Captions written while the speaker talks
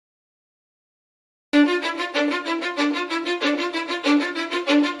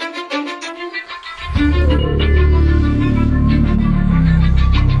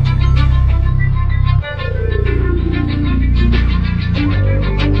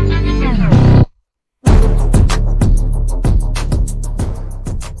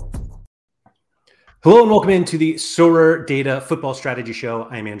Hello and welcome into the SorareData Football Strategy Show.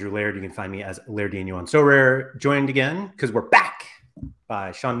 I'm Andrew Laird. You can find me as Lairdinho on Sorare. Joined again, because we're back,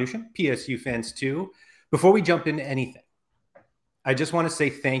 by Sean Newsham, PSU fans too. Before we jump into anything, I just want to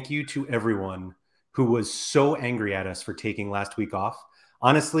say thank you to everyone who was so angry at us for taking last week off.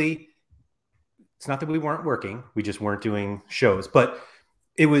 Honestly, it's not that we weren't working. We just weren't doing shows. But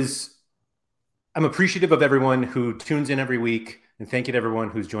I'm appreciative of everyone who tunes in every week. And thank you to everyone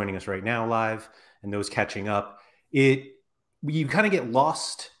who's joining us right now live and those catching up. You kind of get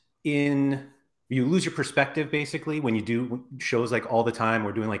lost you lose your perspective basically when you do shows like all the time.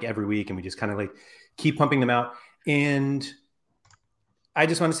 We're doing like every week and we just kind of like keep pumping them out. And I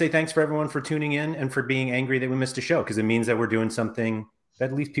just want to say thanks for everyone for tuning in and for being angry that we missed a show, because it means that we're doing something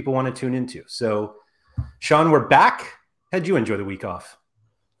that at least people want to tune into. So Sean, we're back. How'd you enjoy the week off?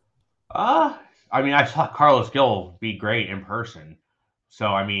 I saw Carlos Gil be great in person. So,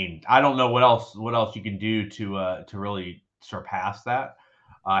 I don't know what else you can do to really surpass that.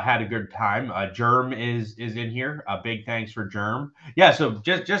 I had a good time. Germ is in here. A big thanks for Germ. Yeah. So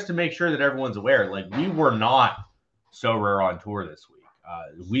just to make sure that everyone's aware, like we were not so rare on tour this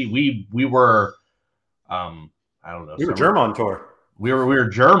week. We were. I don't know. We were Germ on tour. We were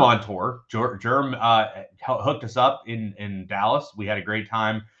Germ on tour. Germ hooked us up in Dallas. We had a great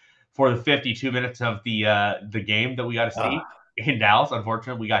time for the 52 minutes of the game that we got to see in Dallas.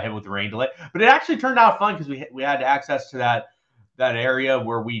 Unfortunately, we got hit with the rain delay, but it actually turned out fun because we had access to that area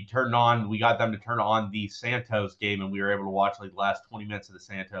where we got them to turn on the Santos game, and we were able to watch like the last 20 minutes of the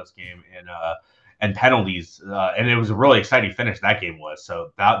Santos game and penalties, and it was a really exciting finish that game was.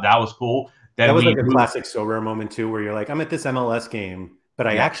 So that was cool. Then that was like a classic Sorare moment too, where you're like, I'm at this MLS game, but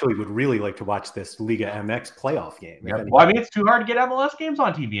I actually would really like to watch this Liga MX playoff game. Yep. Well, it's too hard to get MLS games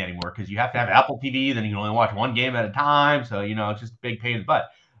on TV anymore because you have to have Apple TV, then you can only watch one game at a time. So, it's just a big pain in the butt.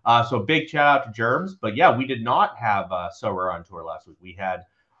 So big shout out to Germs. But yeah, we did not have SoRare on tour last week. We had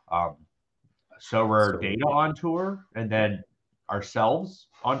SorareData on tour and then ourselves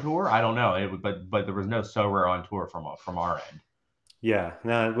on tour. I don't know, but there was no SoRare on tour from our end. Yeah,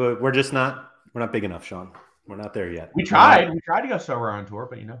 no, we're not big enough, Sean. We're not there yet. We tried to go SoRare on tour,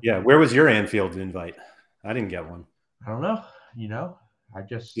 but Yeah, where was your Anfield invite? I didn't get one. I don't know. I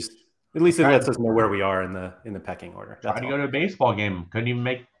just at least it lets us know where we are in the pecking order. Tried to go to a baseball game.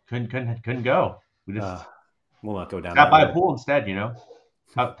 Couldn't go. We just we'll not go down. Got by a pool instead,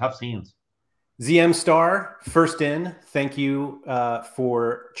 Tough scenes. ZM Star, first in. Thank you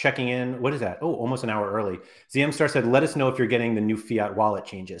for checking in. What is that? Oh, almost an hour early. ZM Star said, let us know if you're getting the new fiat wallet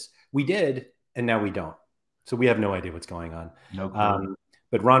changes. We did, and now we don't. So we have no idea what's going on. No clue.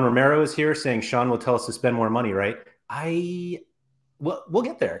 But Ron Romero is here saying Sean will tell us to spend more money, right? We'll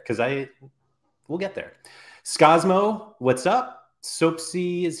get there, we'll get there. Scosmo, what's up?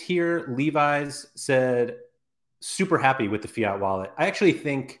 Soapsy is here. Levi's said, super happy with the fiat wallet. I actually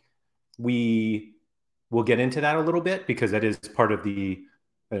think we will get into that a little bit because that is part of an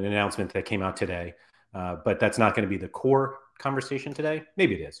announcement that came out today. But that's not going to be the core conversation today.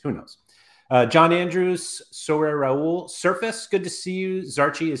 Maybe it is. Who knows? John Andrews, Sorare Raul, Surface, good to see you.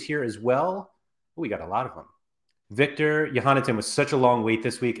 Zarchi is here as well. We got a lot of them. Victor Johannatan was such a long wait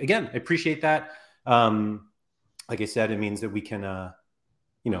this week. Again, I appreciate that. Like I said, it means that we can,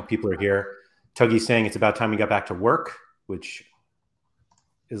 people are here. Tuggy's saying it's about time we got back to work, which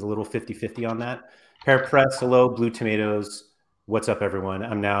is a little 50-50 on that. Pear Press, hello. Blue Tomatoes, what's up, everyone?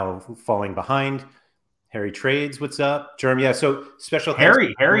 I'm now falling behind. Harry Trades, what's up? Germ, yeah. So special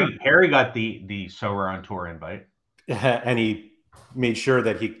Harry got the Sorare on tour invite, and he made sure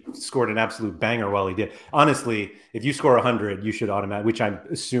that he scored an absolute banger while he did. Honestly, if you score 100, you should automatically, which I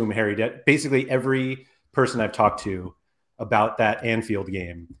assume Harry did. Basically, every person I've talked to about that Anfield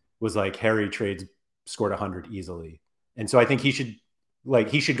game was like, Harry Trades scored 100 easily, and so I think he should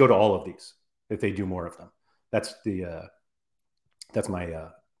go to all of these if they do more of them. That's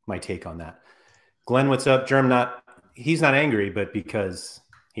my take on that. Glenn, what's up? Germ, he's not angry, but because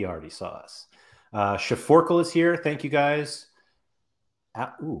he already saw us. Shaforkle is here. Thank you, guys.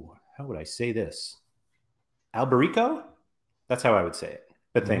 How would I say this? Alberico? That's how I would say it,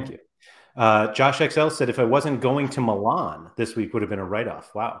 but thank you. Josh XL said, if I wasn't going to Milan, this week would have been a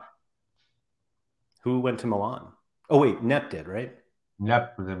write-off. Wow. Who went to Milan? Oh, wait, Nep did, right?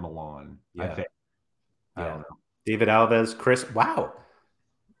 Nep was in Milan, yeah. I think. I don't know. David Alves, Chris. Wow.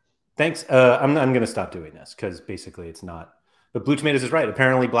 Thanks. I'm going to stop doing this because basically it's not. But Blue Tomatoes is right.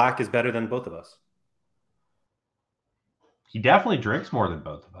 Apparently Black is better than both of us. He definitely drinks more than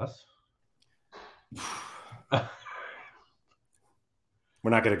both of us.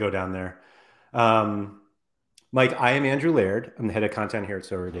 We're not going to go down there. Mike, I am Andrew Laird. I'm the head of content here at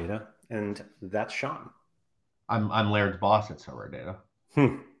SorareData. And that's Sean. I'm Laird's boss at SorareData.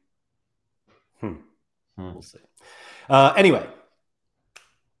 We'll see. Anyway.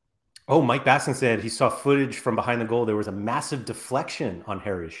 Oh, Mike Basson said he saw footage from behind the goal. There was a massive deflection on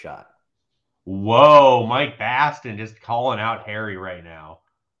Harry's shot. Whoa, Mike Baston just calling out Harry right now.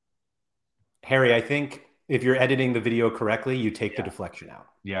 Harry, I think if you're editing the video correctly, you take the deflection out.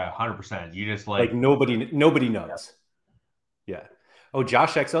 Yeah, 100%. You just like nobody knows. Yeah. Oh,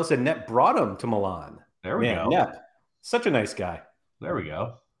 Josh XL said Net brought him to Milan. There we go. Net, such a nice guy. There we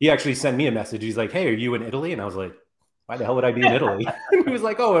go. He actually sent me a message. He's like, "Hey, are you in Italy?" And I was like, "Why the hell would I be in Italy?" And he was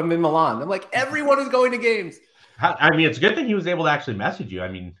like, "Oh, I'm in Milan." I'm like, "Everyone is going to games." I mean, it's a good thing he was able to actually message you. I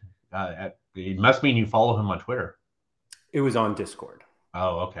mean, it must mean you follow him on Twitter. It was on Discord.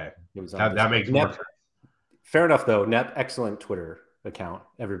 Oh, okay. It was on that makes more sense. Fair enough, though. Net, excellent Twitter account.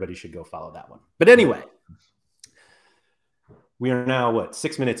 Everybody should go follow that one. But anyway, we are now, what,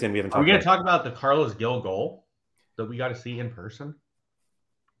 6 minutes in? We haven't talked. Are we going to talk about the Carlos Gil goal that we got to see in person?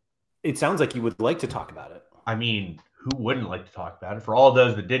 It sounds like you would like to talk about it. I mean, who wouldn't like to talk about it? For all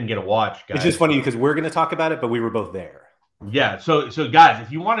those that didn't get a watch, guys. It's just funny because we're going to talk about it, but we were both there. Yeah. So guys,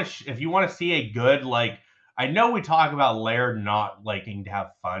 if you want to see a good, like, I know we talk about Laird not liking to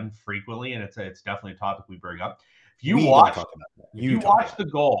have fun frequently, and it's definitely a topic we bring up. If you watch the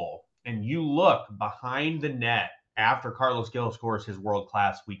goal and you look behind the net after Carlos Gil scores his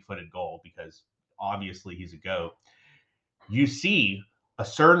world-class weak-footed goal, because obviously he's a GOAT, you see a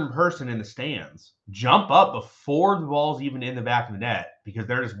certain person in the stands jump up before the ball's even in the back of the net because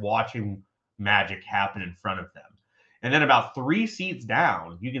they're just watching magic happen in front of them. And then about 3 seats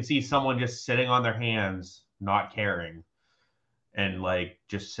down, you can see someone just sitting on their hands, not caring, and like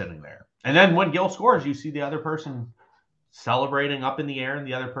just sitting there. And then when Gil scores, you see the other person celebrating up in the air and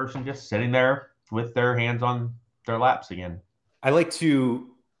the other person just sitting there with their hands on their laps again. I like to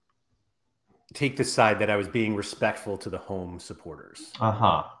take the side that I was being respectful to the home supporters.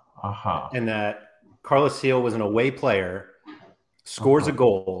 And that Carlos Gil was an away player, scores a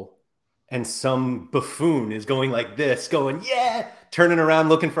goal, and some buffoon is going like this, going, yeah, turning around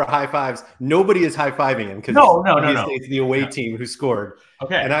looking for high fives. Nobody is high fiving him because it's the away team who scored.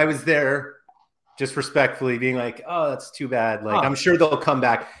 Okay. And I was there just respectfully being like, oh, that's too bad. Like, I'm sure they'll come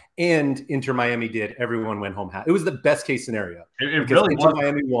back. And Inter Miami did. Everyone went home happy. It was the best case scenario. It really Inter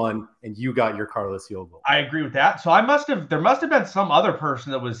Miami won, and you got your Carlos Gil goal. I agree with that. So there must have been some other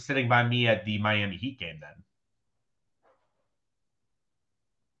person that was sitting by me at the Miami Heat game then.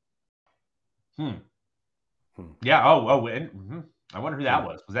 Yeah. I wonder who that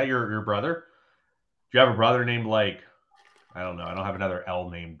was. Was that your brother? Do you have a brother named, like, I don't know. I don't have another L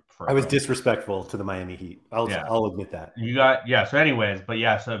named for. I was disrespectful to the Miami Heat. I'll admit that. So anyways, but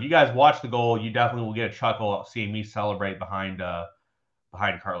yeah. So if you guys watch the goal, you definitely will get a chuckle seeing me celebrate behind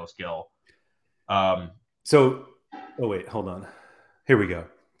Carlos Gil. So, wait, hold on. Here we go.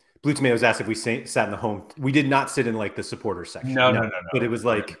 Blue Tomatoes asked if we sat in the home. We did not sit in like the supporter section. No. But it was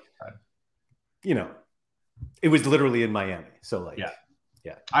like, it was literally in Miami. So like,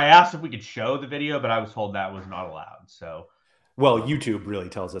 yeah. I asked if we could show the video, but I was told that was not allowed. So, well, YouTube really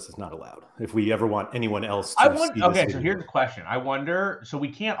tells us it's not allowed. If we ever want anyone else to see this video. So here's the question. I wonder. So we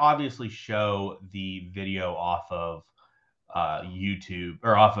can't obviously show the video off of YouTube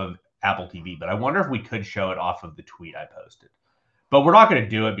or off of Apple TV, but I wonder if we could show it off of the tweet I posted. But we're not going to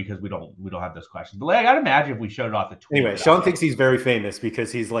do it because we don't have those questions. But I got to imagine if we showed it off the tweet. Anyway, Sean thinks he's very famous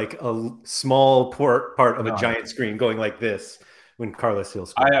because he's like a small part of a giant screen going like this when Carlos Gil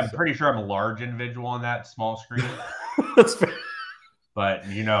scores. I am pretty sure I'm a large individual on that small screen. That's fair. But,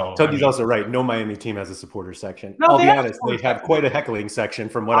 Tony's also right. No Miami team has a supporter section. I'll be honest, they have quite a heckling section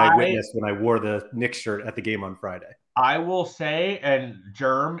from what I witnessed when I wore the Knicks shirt at the game on Friday. I will say, and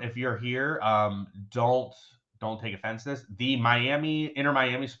Germ, if you're here, don't take offense to this. The Inter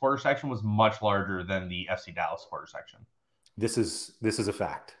Miami supporter section was much larger than the FC Dallas supporter section. This is a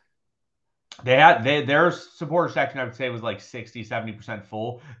fact. Their supporter section, I would say, was like 60-70%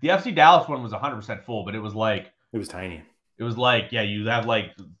 full. The FC Dallas one was 100% full, but it was tiny. It was like, you have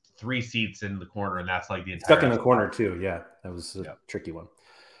like 3 seats in the corner, and that's like the entire stuck in the corner too. Yeah, that was a tricky one.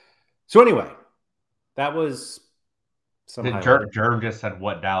 So anyway, that was Germ just said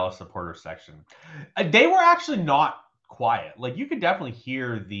what Dallas supporter section. They were actually not quiet. Like, you could definitely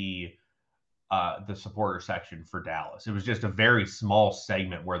hear the supporter section for Dallas. It was just a very small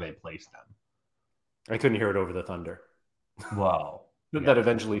segment where they placed them. I couldn't hear it over the thunder. Well, that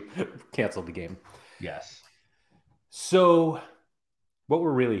eventually canceled the game. Yes. So what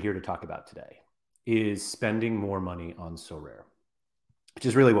we're really here to talk about today is spending more money on Sorare, which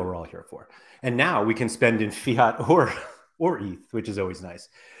is really what we're all here for. And now we can spend in fiat or ETH, which is always nice.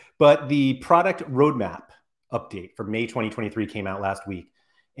 But the product roadmap update for May 2023 came out last week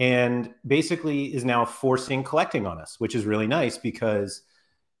and basically is now forcing collecting on us, which is really nice because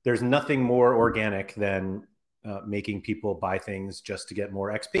there's nothing more organic than making people buy things just to get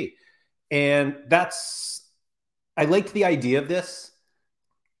more XP. And I liked the idea of this.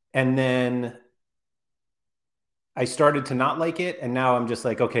 And then I started to not like it. And now I'm just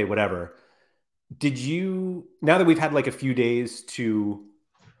like, okay, whatever. Now that we've had like a few days to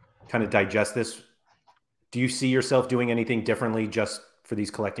kind of digest this, do you see yourself doing anything differently just for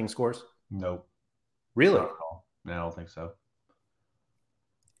these collecting scores? Nope. Really? Not at all. No, I don't think so.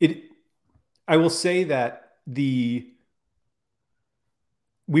 I will say that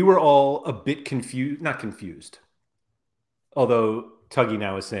we were all a bit confused, not confused, although Tuggy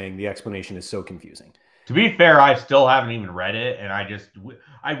now is saying the explanation is so confusing. To be fair, I still haven't even read it, and I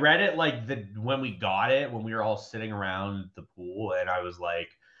read it like when we got it, when we were all sitting around the pool, and I was like,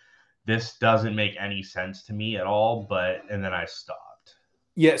 this doesn't make any sense to me at all, and then I stopped.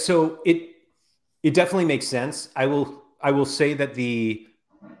 Yeah, so it definitely makes sense. I will say that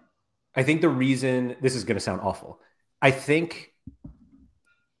I think the reason, this is going to sound awful, I think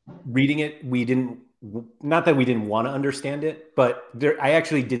reading it, not that we didn't want to understand it, but I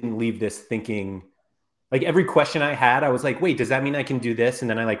actually didn't leave this thinking, like every question I had, I was like, wait, does that mean I can do this? And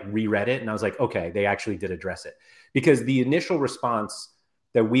then I like reread it and I was like, okay, they actually did address it. Because the initial response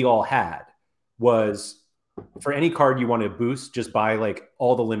that we all had was, for any card you want to boost, just buy like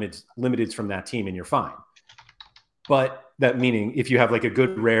all the limiteds from that team and you're fine. But that meaning if you have like a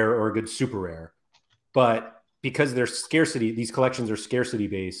good rare or a good super rare, but because there's scarcity, these collections are scarcity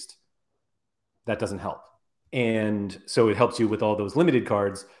based, that doesn't help. And so it helps you with all those limited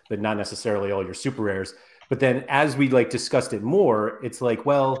cards, but not necessarily all your super rares. But then as we like discussed it more, it's like,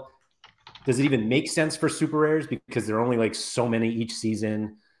 well, does it even make sense for super rares? Because there are only like so many each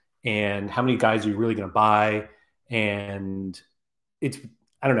season. And how many guys are you really going to buy? And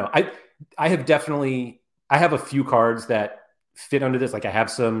I don't know. I have a few cards that fit under this. Like I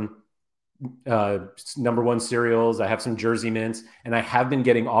have some number one cereals. I have some jersey mints, and I have been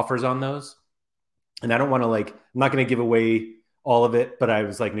getting offers on those. And I don't want to I'm not going to give away all of it, but I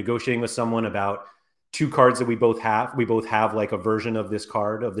was like negotiating with someone about 2 cards that we both have. We both have like a version of this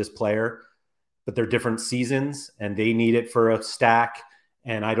card of this player, but they're different seasons and they need it for a stack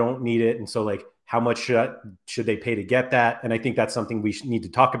and I don't need it. And so like, how much should they pay to get that? And I think that's something we need to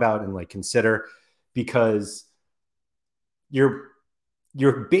talk about and like consider, because you're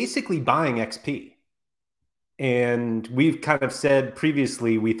basically buying XP. And we've kind of said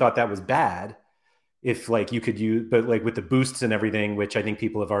previously, we thought that was bad if like you could use, but like with the boosts and everything, which I think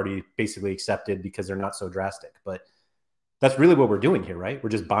people have already basically accepted because they're not so drastic, but that's really what we're doing here, right? We're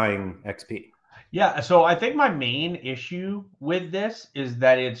just buying XP. Yeah. So I think my main issue with this is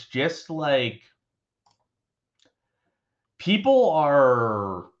that it's just like people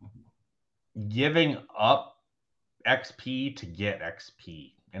are giving up XP to get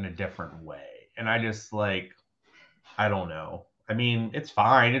XP in a different way. And I just like, I don't know. I mean, it's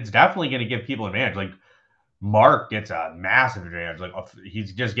fine. It's definitely going to give people an advantage. Like Mark gets a massive advantage. Like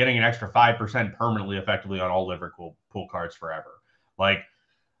he's just getting an extra 5% permanently, effectively on all Liverpool pool cards forever. Like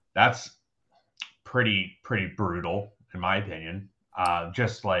that's pretty brutal in my opinion.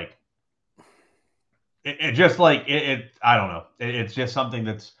 Just like it I don't know. It's just something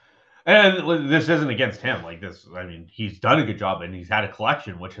that's, and this isn't against him. Like this, I mean, he's done a good job and he's had a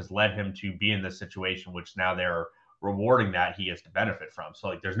collection, which has led him to be in this situation, which now they're rewarding that he gets to benefit from. So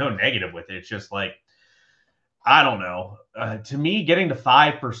like, there's no negative with it. It's just like, I don't know. To me, getting to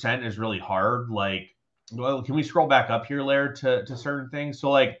 5% is really hard. Like, well, can we scroll back up here, Laird, to certain things?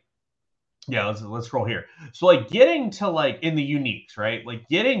 So like, yeah, let's scroll here. So like getting to like in the uniques, right? Like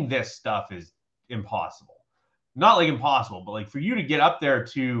getting this stuff is impossible. Not like impossible, but like for you to get up there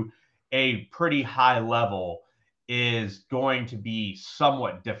to a pretty high level is going to be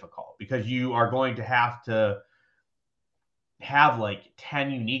somewhat difficult because you are going to have like 10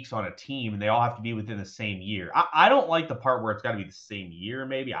 uniques on a team and they all have to be within the same year. I don't like the part where it's got to be the same year,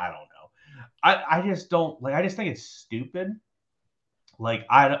 maybe. I don't know. I just don't like, I just think it's stupid. Like,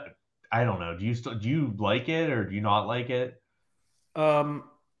 I don't know. Do you like it or do you not like it? I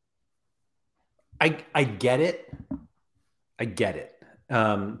get it. I get it.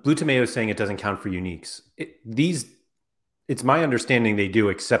 Blue Tomato is saying it doesn't count for uniques. It's my understanding they do,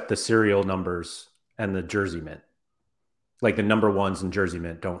 except the serial numbers and the jersey mint. Like the number ones and jersey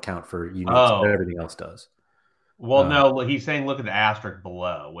mint don't count for uniques, but everything else does. Well, no, he's saying look at the asterisk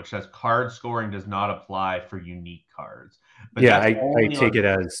below, which says card scoring does not apply for unique cards. But yeah, I take it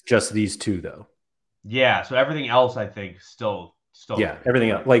as just these 2, though. Yeah, so everything else I think still still everything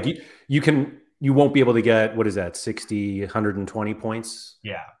else. Like you won't be able to get, what is that, 60, 120 points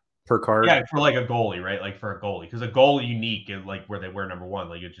per card? Yeah, for like a goalie, right? Like for a goalie, because a goalie unique and like where they wear number 1,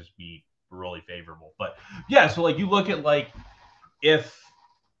 like it'd just be really favorable. But yeah, so like you look at like if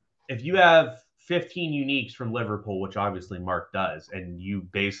you have 15 uniques from Liverpool, which obviously Mark does, and you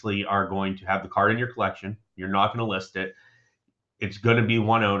basically are going to have the card in your collection, you're not going to list it. It's going to be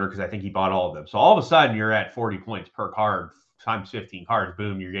one owner because I think he bought all of them. So all of a sudden you're at 40 points per card times 15 cards.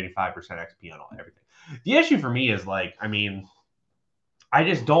 Boom, you're getting 5% XP on everything. The issue for me is like, I mean, I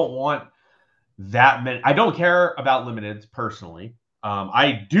just don't want that many. I don't care about limiteds personally.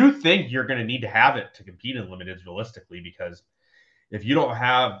 I do think you're going to need to have it to compete in limiteds realistically, because if you don't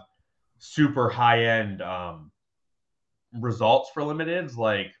have super high end results for limiteds,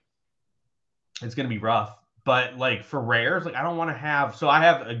 like it's going to be rough. But like for rares, like I don't want to have. So I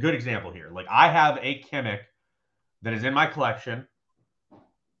have a good example here. Like I have a Kimmich that is in my collection.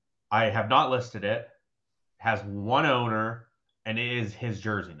 I have not listed it. Has one owner, and it is his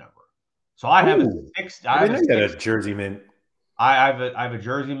jersey number. So I have a six. I didn't know you had a jersey mint. I have a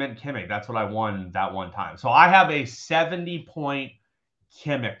jersey mint Kimmich. That's what I won that one time. So I have a 70-point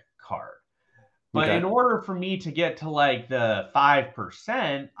Kimmich card. But in order for me to get to like the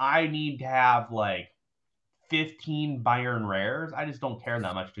 5%, I need to have like 15 Bayern rares. I just don't care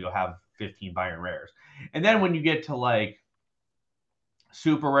that much to go have 15 Bayern rares. And then when you get to like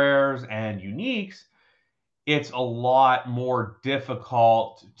super rares and uniques, it's a lot more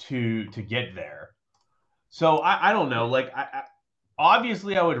difficult to get there. So I don't know. Like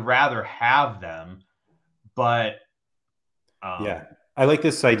obviously I would rather have them, but I like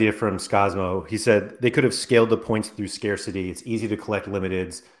this idea from Scosmo. He said they could have scaled the points through scarcity. It's easy to collect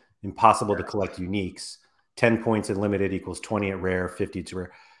limiteds, impossible to collect uniques. 10 points in limited equals 20 at rare, 50 to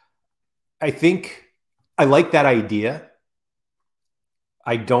rare. I think I like that idea.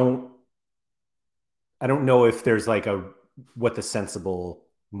 I don't know if there's like what the sensible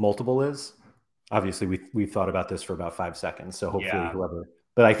multiple is. Obviously, we've thought about this for about 5 seconds. So hopefully whoever,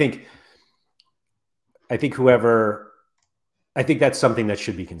 but I think that's something that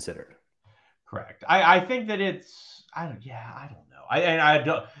should be considered. Correct. I think that it's, I don't know. I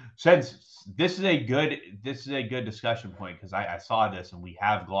don't, since this is a good discussion point, because I saw this and we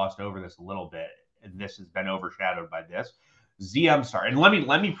have glossed over this a little bit, and this has been overshadowed by this. ZM Star. And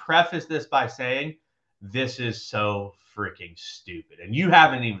let me preface this by saying this is so freaking stupid. And you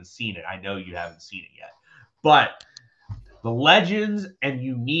haven't even seen it. I know you haven't seen it yet. But the legends and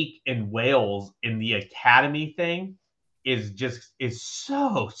unique in Wales in the Academy thing is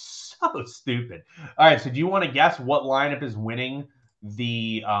so stupid. All right, so do you want to guess what lineup is winning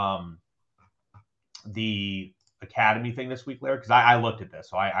the Academy thing this week, Larry? Because I looked at this,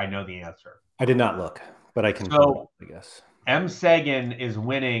 so I know the answer. I did not look, but I can. So, I guess M. Sagan is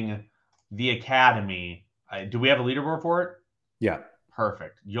winning the Academy. Do we have a leaderboard for it? Yeah.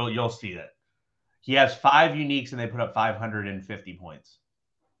 Perfect. You'll see it. He has 5 uniques, and they put up 550 points.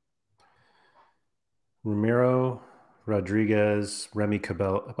 Ramiro, Rodriguez, Remy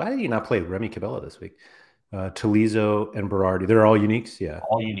Cabella. Why did you not play Remy Cabella this week? Talizo and Berardi. They're all uniques? Yeah.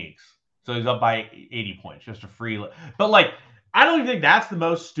 All uniques. So he's up by 80 points. Just a free. But like, I don't even think that's the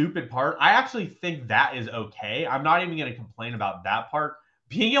most stupid part. I actually think that is okay. I'm not even going to complain about that part.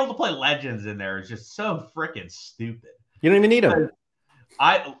 Being able to play legends in there is just so freaking stupid. You don't even need them.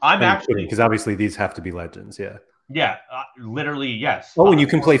 I'm actually, because obviously these have to be legends. Yeah. Yeah. Literally, yes. Oh, and you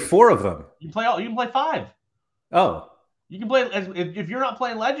can play 4 of them. You can play 5. Oh. You can play if you're not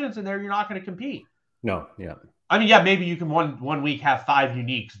playing legends in there, you're not going to compete. No. Yeah. I mean, yeah, maybe you can one week have 5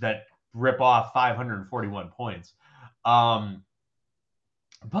 uniques that rip off 541 points. But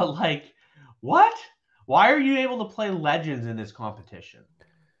like, what? Why are you able to play legends in this competition?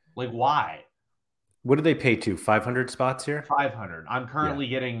 Like, why? What did they pay to? 500 spots here? 500. I'm currently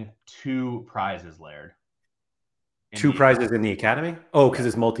getting 2 prizes, Laird. 2 prizes in the Academy? Oh, because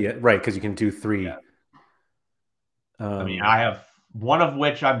it's right, because you can do 3. Yeah. I mean, I have one of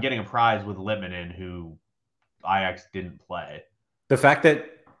which I'm getting a prize with Littman, who IX didn't play. The fact that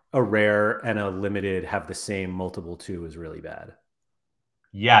a rare and a limited have the same multiple too is really bad.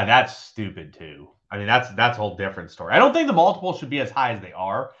 Yeah, that's stupid too. I mean, that's a whole different story. I don't think the multiples should be as high as they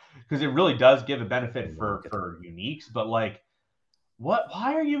are, because it really does give a benefit for uniques. But like,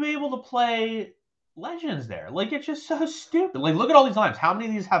 why are you able to play legends there? Like, it's just so stupid. Like, look at all these lines. How many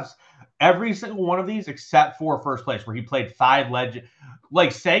of these have every single one of these except for first place, where he played 5 legend?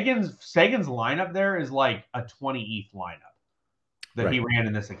 Like Sagan's lineup there is like a 20 ETH lineup that he ran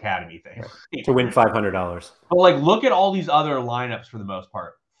in this Academy thing to win $500. But like, look at all these other lineups for the most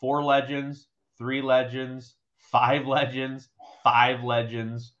part: 4 legends, 3 legends, 5 legends, 5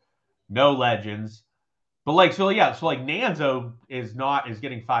 legends, no legends. But like, so like Nanzo is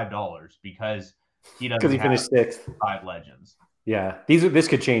getting $5 because he doesn't have finished 6th. 5 legends. Yeah, this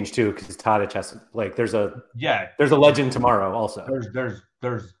could change too because Tadic has like there's a Yeah, legend tomorrow also.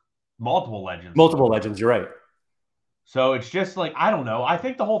 There's multiple legends. Multiple legends. You're right. So it's just like, I don't know. I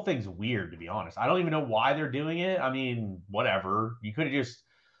think the whole thing's weird, to be honest. I don't even know why they're doing it. I mean, whatever. You could have just,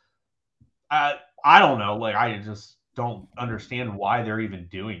 I don't know. Like, I just don't understand why they're even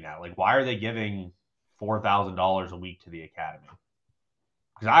doing that. Like, why are they giving $4,000 a week to the academy?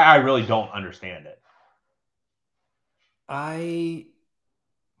 Because I really don't understand it. I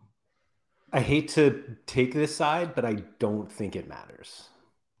hate to take this side, but I don't think it matters.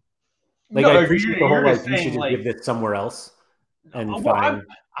 Like, no, I appreciate the whole like you should just give this somewhere else and fine.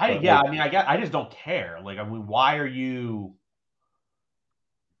 I mean, I just don't care. Like, I mean, why are you?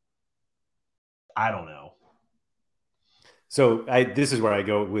 I don't know. So this is where I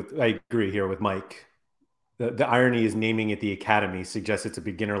go with. I agree here with Mike. The irony is naming it the academy suggests it's a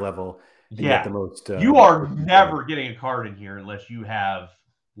beginner level. And yeah, the most. You are never getting a card in here unless you have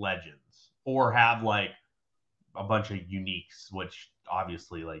legends or have like a bunch of uniques, which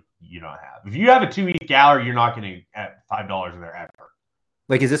obviously like you don't have. If you have a 2-week gallery, you're not getting at $5 in there ever.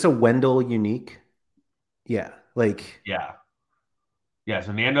 Like, is this a Wendell unique? Yeah. Like, yeah.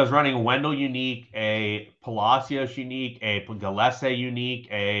 So Nando's running a Wendell unique, a Palacios unique, a Galese unique,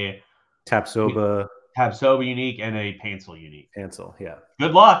 a Tapsoba unique, and a Pansel unique. Pansel, yeah.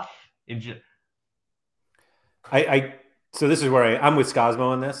 Good luck. So this is where I'm with Scosmo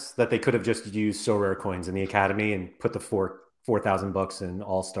on this, that they could have just used Sorare coins in the academy and put the $4,000 in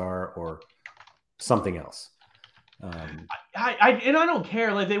All-Star or something else. I don't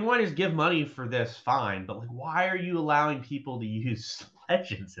care. Like, they want to just give money for this, fine. But like, why are you allowing people to use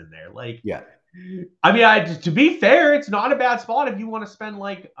legends in there? Like, yeah. I mean, to be fair, it's not a bad spot if you want to spend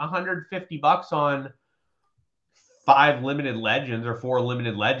like $150 on 5 limited legends or 4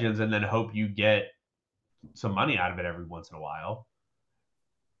 limited legends, and then hope you get some money out of it every once in a while.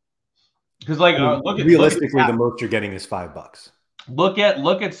 Because like, realistically, the most you're getting is $5. Look at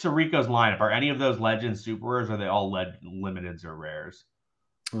Sariko's lineup. Are any of those legends super rares? Or are they all limiteds or rares?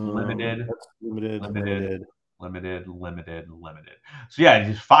 Limited. So yeah,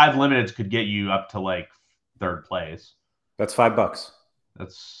 just 5 limiteds could get you up to like 3rd place. That's $5.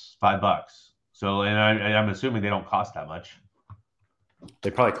 That's $5. So, and I'm assuming they don't cost that much.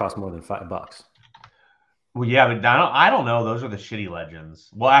 They probably cost more than $5. Well, yeah, but I don't know. Those are the shitty legends.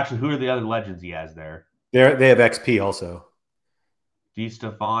 Well, actually, who are the other legends he has there? They have XP also. Di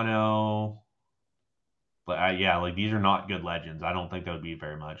Stefano. But yeah, like these are not good legends. I don't think that would be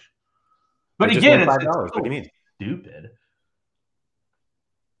very much. But again, it's $5. What do you mean? Stupid.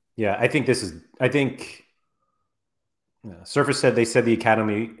 Yeah, I think Surface said they said the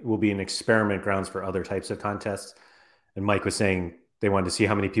academy will be an experiment grounds for other types of contests. And Mike was saying they wanted to see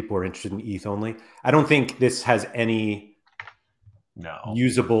how many people are interested in ETH only. I don't think this has any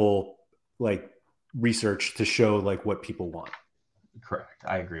usable like research to show like what people want. Correct.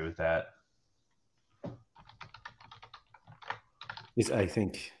 I agree with that. I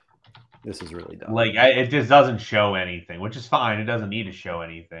think this is really dumb. Like, it just doesn't show anything, which is fine. It doesn't need to show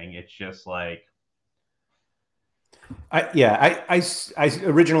anything. It's just like, I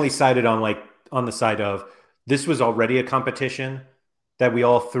originally sided on the side of this was already a competition that we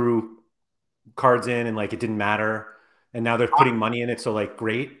all threw cards in and like it didn't matter, and now they're putting money in it, so like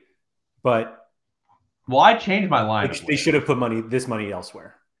great, but I changed my lineup. They should have put this money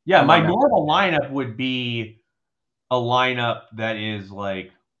elsewhere. Yeah, my normal lineup would be a lineup that is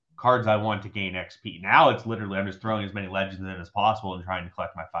like cards I want to gain XP. Now it's literally I'm just throwing as many legends in as possible and trying to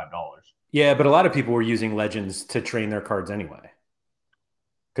collect my $5. Yeah, but a lot of people were using legends to train their cards anyway.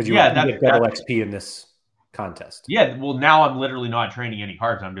 Because you get double XP in this contest. Yeah, well, now I'm literally not training any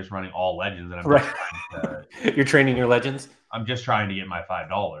cards. I'm just running all legends, and I'm right. You're training your legends. I'm just trying to get my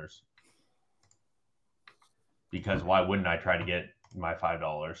 $5. Because why wouldn't I try to get my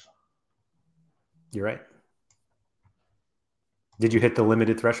 $5? You're right. Did you hit the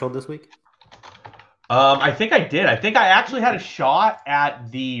limited threshold this week? I think I did. I think I actually had a shot at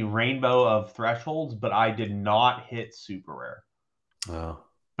the rainbow of thresholds, but I did not hit super rare. Oh.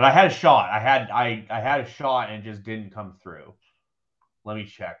 But I had a shot. I had a shot and it just didn't come through. Let me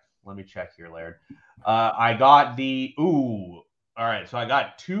check. Here, Laird. I got the all right. So I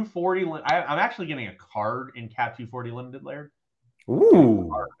got 240. I'm actually getting a card in Cap 240 limited, Laird. Ooh.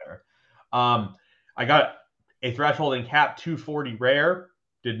 Card there. I got a threshold in Cap 240 rare.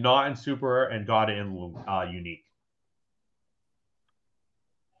 Did not in super rare and got it in unique.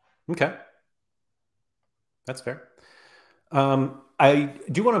 Okay. That's fair. I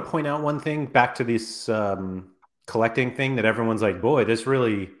do want to point out one thing back to this collecting thing that everyone's like, boy, this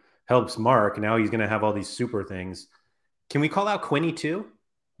really helps Mark. Now he's going to have all these super things. Can we call out Quinny too?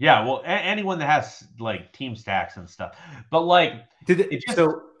 Yeah, well, anyone that has like team stacks and stuff. But like,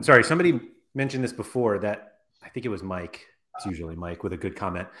 sorry, somebody mentioned this before that I think it was Mike. It's usually Mike with a good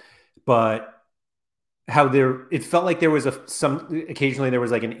comment, but how it felt like there was occasionally there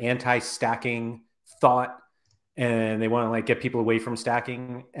was like an anti-stacking thought, and they want to like get people away from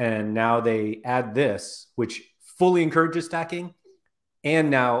stacking, and now they add this, which fully encourages stacking, and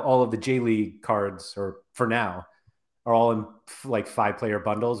now all of the J League cards, or for now, are all in like 5-player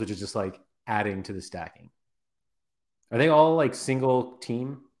bundles, which is just like adding to the stacking. Are they all like single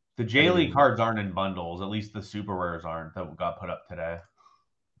team? The J League cards aren't in bundles. At least the super rares aren't that got put up today.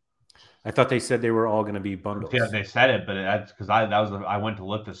 I thought they said they were all going to be bundles. Yeah, they said it, but that's because I went to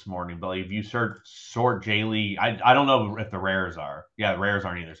look this morning. But like, if you sort J League, I don't know if the rares are. Yeah, the rares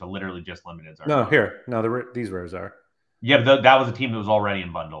aren't either. So literally just limiteds are. No, these rares are. Yeah, but that was a team that was already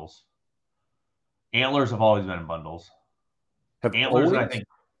in bundles. Antlers have always been in bundles. Have Antlers, always? I think.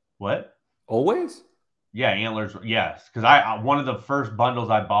 What? Always? Yeah, Antlers. Yes, because one of the first bundles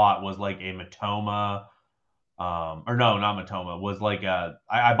I bought was like a Matoma. Or no, not Matoma. It was like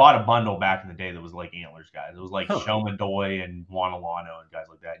I bought a bundle back in the day that was like Antlers guys. It was like Shomadoy and Wanalano and guys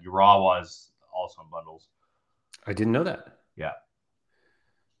like that. Urawa is also in bundles. I didn't know that. Yeah.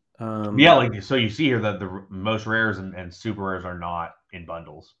 Yeah, like so you see here that the most rares and super rares are not in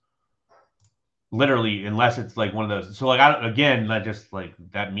bundles. Literally, unless it's like one of those. So like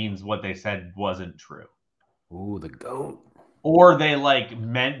that means what they said wasn't true. Ooh, the goat. Or they like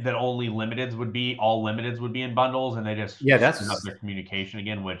meant that only limiteds would be in bundles, and they just that's up their communication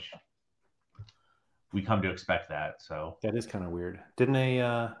again, which we come to expect that. So that is kind of weird. Didn't they?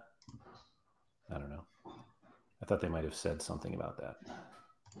 I don't know. I thought they might have said something about that.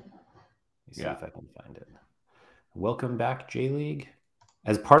 Let me see if I can find it. Welcome back, J League.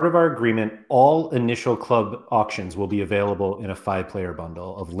 As part of our agreement, all initial club auctions will be available in a 5-player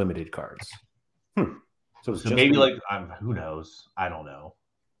bundle of limited cards. So maybe like who knows? I don't know.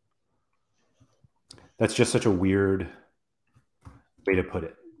 That's just such a weird way to put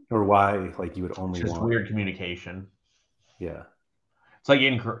it, or why like you would only want weird communication. Yeah, it's like I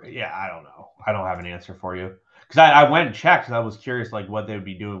don't know. I don't have an answer for you because I went and checked because I was curious like what they would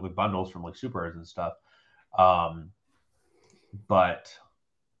be doing with bundles from like Super Rares and stuff. But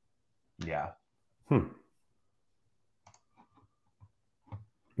yeah.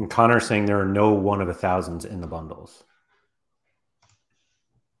 And Connor's saying there are no 1 of 1,000s in the bundles.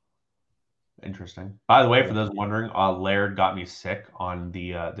 Interesting. By the way, for those wondering, Laird got me sick on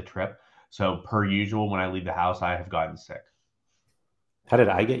the trip. So per usual, when I leave the house, I have gotten sick. How did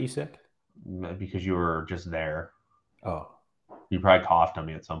I get you sick? Because you were just there. Oh. You probably coughed on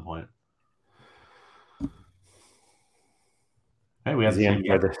me at some point. Hey, we have the same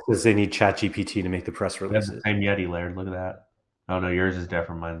Yeti. Does they need ChatGPT to make the press release? We have the same Yeti, Laird. Look at that. Oh no, yours is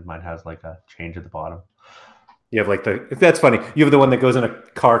different. Mine has like a change at the bottom. You have like that's funny. You have the one that goes in a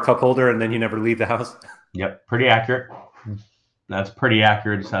car cup holder and then you never leave the house. Yep, pretty accurate. That's pretty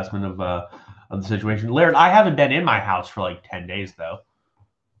accurate assessment of the situation. Laird, I haven't been in my house for like 10 days though.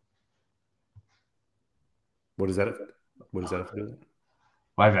 What does that have to do with it?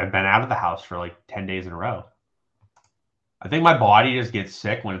 Well, I've been out of the house for like 10 days in a row. I think my body just gets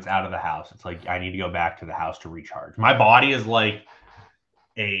sick when it's out of the house. It's like I need to go back to the house to recharge. My body is like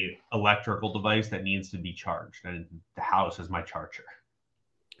a electrical device that needs to be charged, and the house is my charger.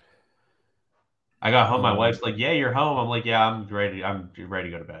 I got home. My wife's like, "Yeah, you're home." I'm like, "Yeah, I'm ready. I'm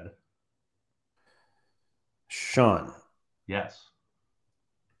ready to go to bed." Sean. Yes.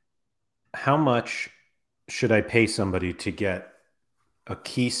 How much should I pay somebody to get a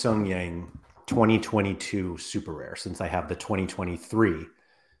Ki Sung Yang 2022 super rare, since I have the 2023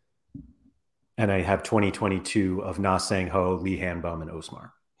 and I have 2022 of Na Sang Ho, Lee Hanbum, and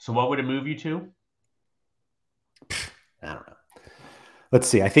Osmar? So what would it move you to? I don't know. Let's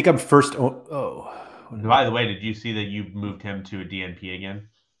see. I think I'm first. By the way, did you see that you moved him to a DNP again?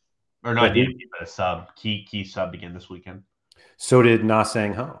 Or not DNP, but a sub. Key subbed again this weekend. So did Na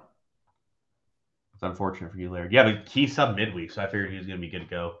Sang Ho. It's unfortunate for you, Laird. Yeah, but Key sub midweek, so I figured he was going to be good to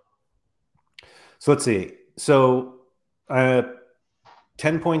go. So let's see. So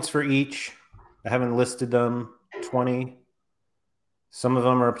 10 points for each. I haven't listed them. 20. Some of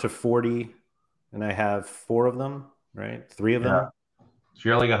them are up to 40, and I have 4 of them, right? 3 of them. So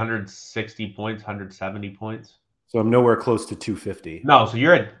you're like 160 points, 170 points. So I'm nowhere close to 250. No, so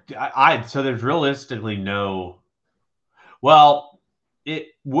you're at so there's realistically no. Well, it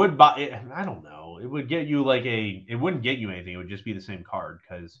would buy it, I don't know. It would get you like it wouldn't get you anything. It would just be the same card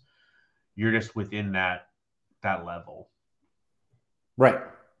because you're just within that level. Right.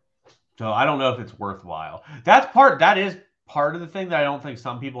 So I don't know if it's worthwhile. That is part of the thing that I don't think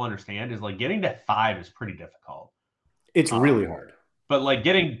some people understand is like getting to 5 is pretty difficult. It's really hard. But like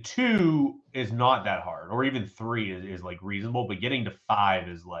getting 2 is not that hard, or even 3 is like reasonable, but getting to 5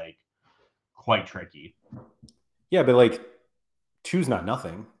 is like quite tricky. Yeah, but like 2's not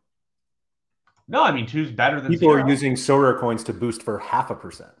nothing. No, I mean 2's better than People 0. are using Sorare coins to boost for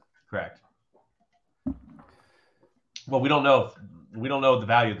 0.5%. Correct. Well, we don't know the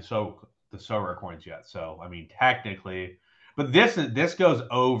value of the Sorare coins yet. So I mean, technically, but this goes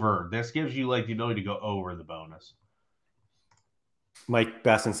over. This gives you like the ability to go over the bonus. Mike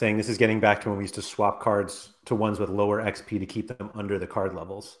Basson saying this is getting back to when we used to swap cards to ones with lower XP to keep them under the card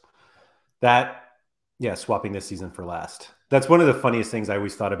levels. Swapping this season for last. That's one of the funniest things I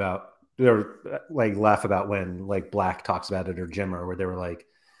always thought about, or like laugh about when like Black talks about it or Jimmer, where they were like,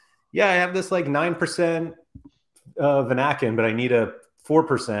 yeah, I have this like 9% Vanakin, but I need a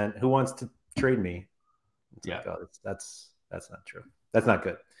 4%. Who wants to trade me? It's like, oh, that's not true. That's not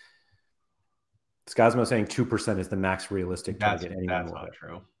good. Scosmo saying 2% is the max realistic target. That's not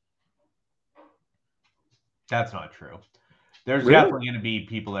true. That's not true. There's really? Definitely going to be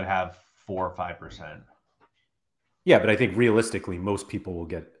people that have 4 or 5%. Yeah, but I think realistically, most people will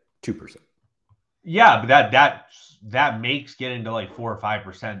get 2%. Yeah, but that makes getting to like 4 or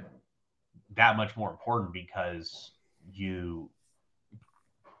 5% that much more important because you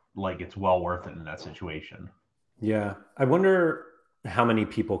like it's well worth it in that situation. Yeah, I wonder how many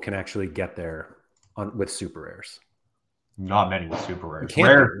people can actually get there with super rares. Not many with super rares.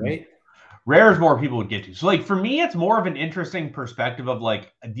 Right? Rares more people would get to. So like for me, it's more of an interesting perspective of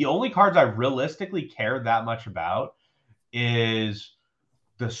like the only cards I realistically care that much about is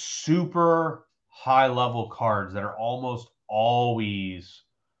the super high level cards that are almost always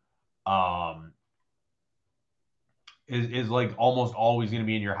is like almost always going to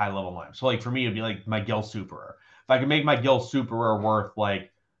be in your high level line. So like for me, it'd be like my Gil Super Rare. If I could make my Gil Super Rare worth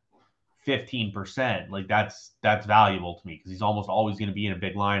like 15%, like that's valuable to me because he's almost always going to be in a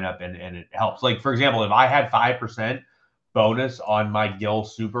big lineup and it helps. Like for example, if I had 5% bonus on my Gil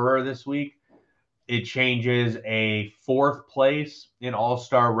Super Rare this week, it changes a 4th place in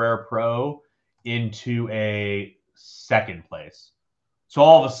All-Star Rare Pro into a 2nd place. So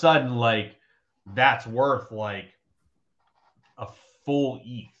all of a sudden, like that's worth like a full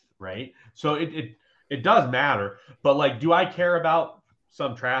ETH, right? So it does matter. But like, do I care about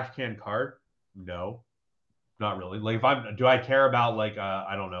some trash can card? No, not really. Like do I care about like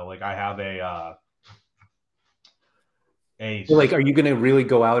I don't know, like I have like, are you going to really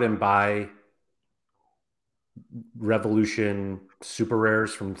go out and buy Revolution super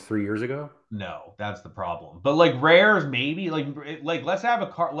rares from 3 years ago? No, that's the problem. But like rares, maybe like let's have a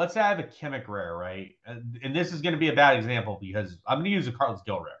Chemic rare, right? And this is going to be a bad example because I'm going to use a Carlos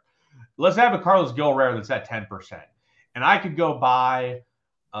Gil rare. Let's have a Carlos Gil rare that's at 10%, and I could go buy.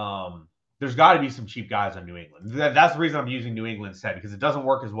 There's got to be some cheap guys on New England. That's the reason I'm using New England instead because it doesn't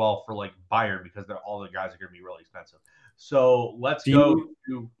work as well for like Bayern because all the guys are going to be really expensive. So let's go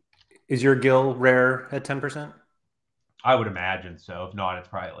to. Is your Gil rare at 10%? I would imagine so. If not, it's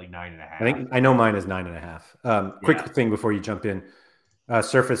probably like 9.5. I know mine is 9.5. Quick thing before you jump in.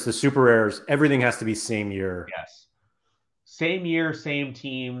 Surface, the super rares, everything has to be same year. Yes. Same year, same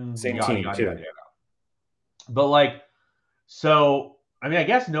team. Same team, too. But like, so, I mean, I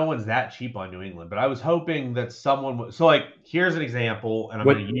guess no one's that cheap on New England, but I was hoping that someone would. So like, here's an example, and I'm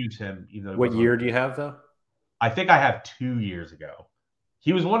going to use him. What year do you have, though? I think I have 2 years ago.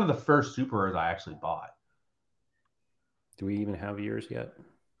 He was one of the first super rares I actually bought. Do we even have years yet?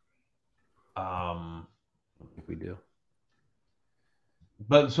 I don't think we do.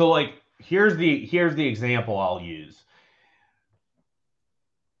 But so like here's the example I'll use.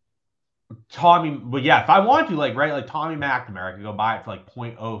 Tommy, but yeah, if I want to, like, right, like Tommy McNamara, I could go buy it for like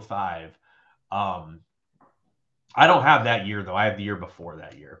 0.05. I don't have that year though. I have the year before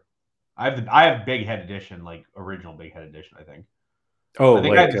that year. I have Big Head Edition, like original Big Head Edition, I think. Oh, I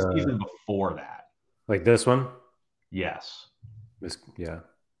think I have the season before that. Like this one? Yes. Yeah.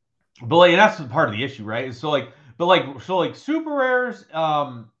 But like that's part of the issue, right? So like super rares,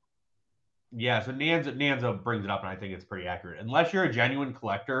 yeah, so Nanza brings it up, and I think it's pretty accurate. Unless you're a genuine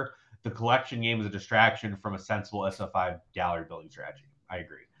collector, the collection game is a distraction from a sensible SO5 gallery building strategy. I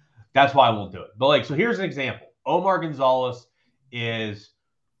agree. That's why I won't do it. But like, so here's an example. Omar Gonzalez is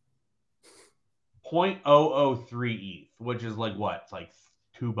 0.003 ETH, which is like what? It's like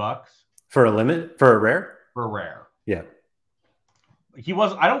 $2 for a limit for a rare. For a rare. Yeah. he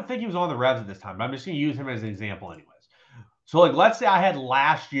was. I don't think he was on the Revs at this time, but I'm just going to use him as an example, anyways. So, like, let's say I had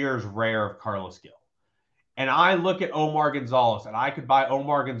last year's rare of Carlos Gil, and I look at Omar Gonzalez, and I could buy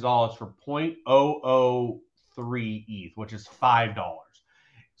Omar Gonzalez for 0.003 ETH, which is $5.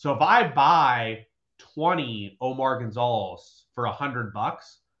 So if I buy 20 Omar Gonzalez for $100,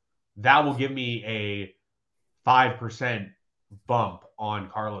 that will give me a 5% bump on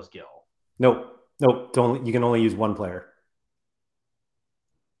Carlos Gil. Nope. You can only use one player.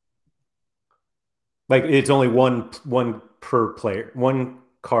 Like it's only one per player, one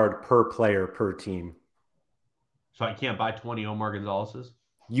card per player per team. So I can't buy 20 Omar Gonzalez's?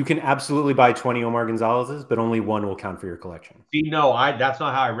 You can absolutely buy 20 Omar Gonzalez's, but only one will count for your collection. See, no, that's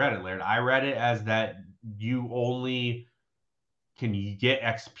not how I read it, Laird. I read it as that you only can get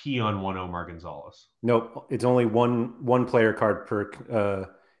XP on one Omar Gonzalez. Nope, it's only one player card per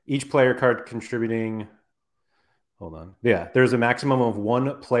each player card contributing. Hold on. Yeah, there's a maximum of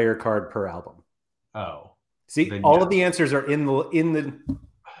one player card per album. Oh. See, all of the answers are in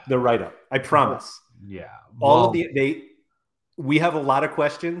the write-up. I promise. Yeah. All of we have a lot of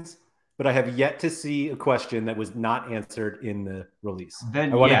questions, but I have yet to see a question that was not answered in the release. I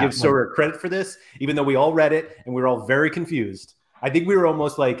want to give Sorare credit for this, even though we all read it and we were all very confused. I think we were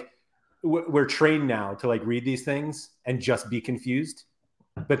almost like, we're trained now to like read these things and just be confused,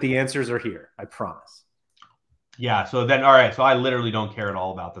 but the answers are here. I promise. Yeah. So then, all right. So I literally don't care at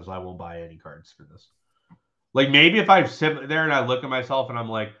all about this. I won't buy any cards for this. Like maybe if I sit there and I look at myself and I'm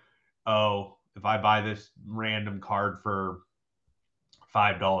like, oh, if I buy this random card for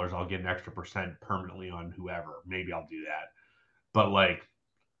 $5, I'll get an extra % permanently on whoever. Maybe I'll do that. But like.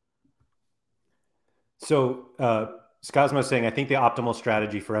 So Skazma is saying, I think the optimal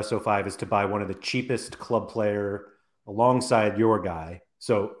strategy for SO5 is to buy one of the cheapest club player alongside your guy.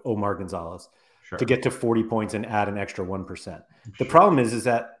 So Omar Gonzalez. Sure. To get to 40 points and add an extra 1%. The problem is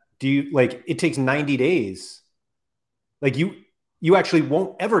that it takes 90 days. Like you actually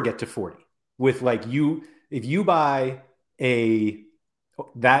won't ever get to 40 with if you buy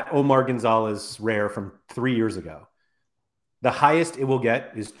that Omar Gonzalez rare from 3 years ago, the highest it will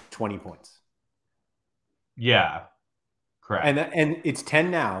get is 20 points. Yeah, correct. And it's 10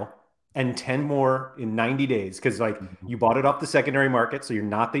 now and 10 more in 90 days. Cause you bought it off the secondary market. So you're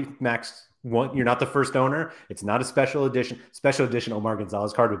not the max one. You're not the first owner. It's not a special edition. Special edition Omar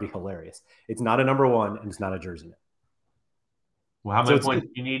Gonzalez card would be hilarious. It's not a number one and it's not a jersey mint. Well, how many points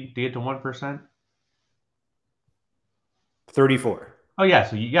do you need to get to 1%? 34. Oh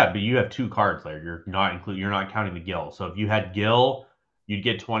yeah, but you have 2 cards there. You're not counting the Gil. So if you had Gil, you'd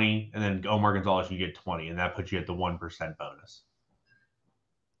get 20, and then Omar Gonzalez, you get 20, and that puts you at the 1% bonus.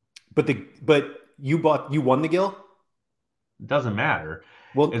 But you won the Gil? It doesn't matter.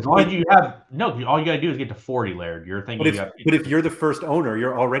 Well, as long as you have all you got to do is get to 40, Laird. You're thinking. But if you're the first owner,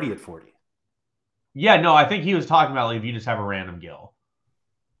 you're already at 40. Yeah, no, I think he was talking about if you just have a random Gil.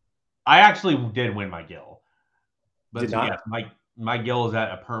 I actually did win my Gil. But yes, my Gil is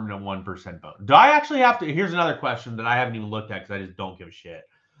at a permanent 1% bonus. Do I actually have to? Here's another question that I haven't even looked at because I just don't give a shit.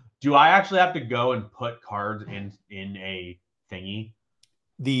 Do I actually have to go and put cards in a thingy?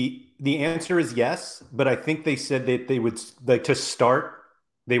 The answer is yes, but I think they said that they would to start.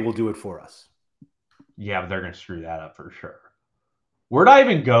 They will do it for us. Yeah, but they're going to screw that up for sure. Where'd I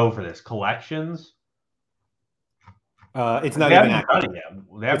even go for this? Collections? It's not even active yet.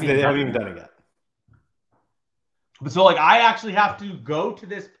 They haven't even done it yet. But so I actually have to go to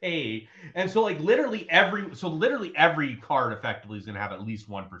this page, and so literally every card effectively is going to have at least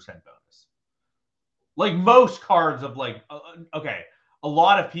 1% bonus. Like most cards of okay, a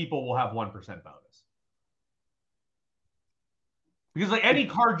lot of people will have 1% bonus because any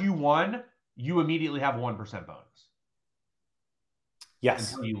card you won, you immediately have 1% bonus.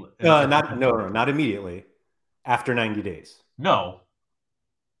 Yes. Not immediately. After 90 days. No.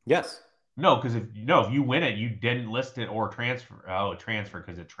 Yes. No, because if you win it, you didn't list it or transfer. Oh, transfer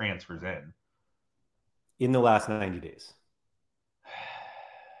because it transfers in the last 90 days.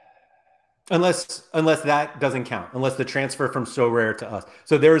 Unless that doesn't count. Unless the transfer from Sorare to us.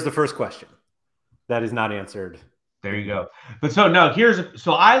 So there is the first question that is not answered. There you go. But so no,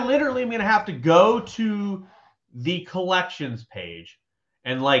 so I literally am going to have to go to the collections page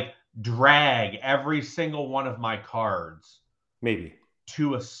and drag every single one of my cards maybe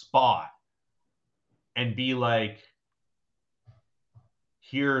to a spot and be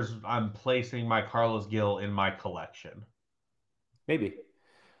I'm placing my Carlos Gil in my collection. Maybe.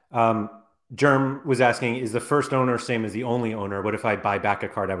 Germ was asking, is the first owner same as the only owner? What if I buy back a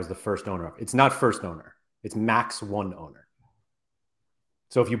card I was the first owner of? It's not first owner. It's max one owner.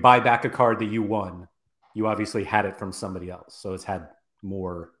 So if you buy back a card that you won, you obviously had it from somebody else. So it's had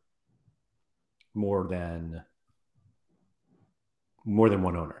more than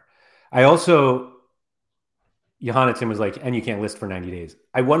one owner. I also, Johanneton was like, and you can't list for 90 days.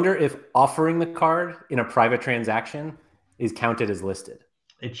 I wonder if offering the card in a private transaction is counted as listed.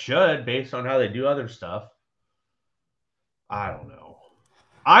 It should, based on how they do other stuff. I don't know.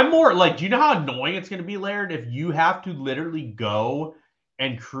 I'm more like, do you know how annoying it's going to be, Laird, if you have to literally go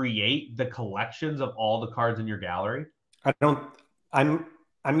and create the collections of all the cards in your gallery? I'm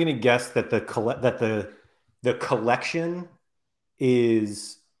going to guess that the collection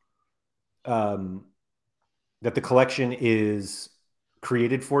is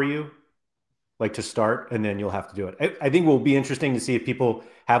created for you, like to start, and then you'll have to do it. I think it will be interesting to see if people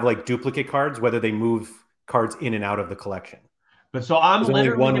have like duplicate cards, whether they move cards in and out of the collection. But so I'm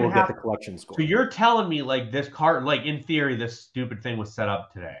literally going to have get the collection score. So you're telling me like this card, like in theory, this stupid thing was set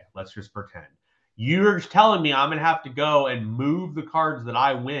up today. Let's just pretend. You're telling me I'm going to have to go and move the cards that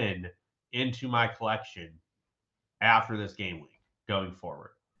I win into my collection after this game week going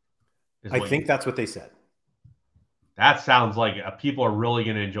forward. I think that's what they said. That sounds like people are really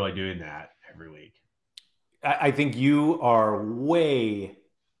going to enjoy doing that every week. I think you are way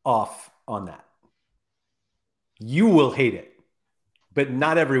off on that. You will hate it, but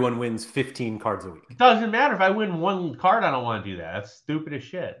not everyone wins 15 cards a week. It doesn't matter if I win one card. I don't want to do that. That's stupid as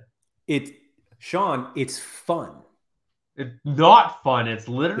shit. Sean, it's fun. It's not fun. It's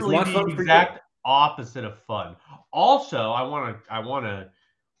literally the exact opposite of fun. Also, I want to.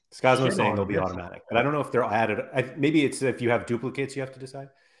 Scosmo's saying they'll be automatic, but I don't know if they're added. Maybe it's if you have duplicates, you have to decide.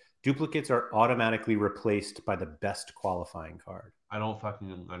 Duplicates are automatically replaced by the best qualifying card. I don't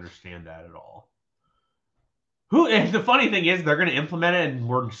fucking understand that at all. And the funny thing is, they're going to implement it, and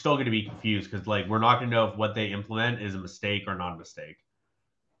we're still going to be confused because, like, we're not going to know if what they implement is a mistake or not a mistake.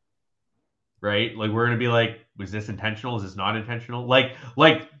 Right? Like, we're going to be like, was this intentional? Is this not intentional? Like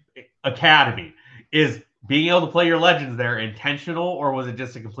Academy is being able to play your legends there intentional, or was it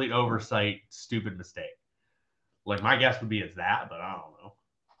just a complete oversight, stupid mistake? Like, my guess would be it's that, but I don't know.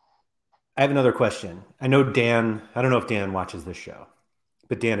 I have another question. I know Dan, I don't know if Dan watches this show,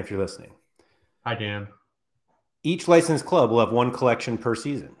 but Dan, if you're listening. Hi, Dan. Each licensed club will have one collection per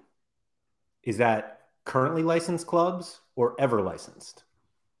season. Is that currently licensed clubs or ever licensed?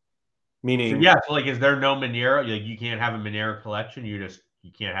 Meaning, so yeah, so like, is there no Monero? Like, you can't have a Monero collection. You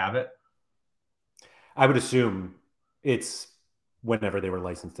can't have it. I would assume it's whenever they were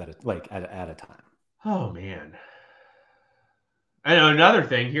licensed at a time. Oh man. And another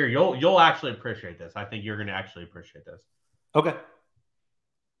thing here, you'll actually appreciate this. I think you're going to actually appreciate this. Okay.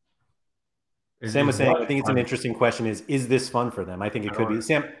 Sam was saying, I think it's an interesting question. Is this fun for them? I think it could be.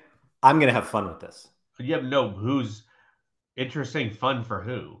 Sam, I'm going to have fun with this. You have who's interesting fun for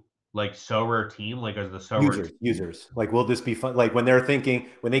who? Like Sorare team? Like as the Sorare users. Like, will this be fun? Like when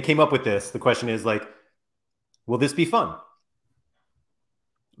they came up with this, the question is like, will this be fun?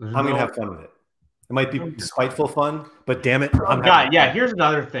 I'm going to have fun with it. It might be spiteful fun, but damn it. Here's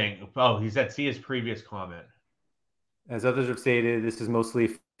another thing. Oh, he said, see his previous comment. As others have stated, this is mostly a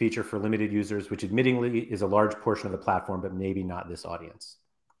feature for limited users, which admittingly is a large portion of the platform, but maybe not this audience.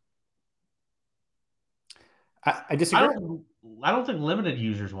 I disagree. I don't think limited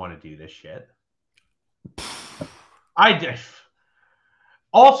users want to do this shit.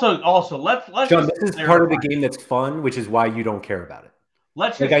 Also, let's John, this is part of the game that's fun, which is why you don't care about it.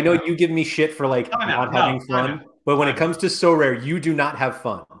 I know you give me shit for not having fun, but when it comes to Sorare, you do not have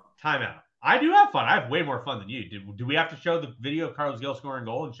fun. Time out. I do have fun. I have way more fun than you. Do we have to show the video of Carlos Gil scoring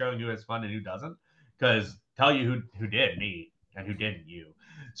goal and showing who has fun and who doesn't? Because tell you who did, me, and who didn't, you.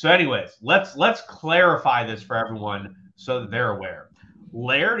 So anyways, let's clarify this for everyone so that they're aware.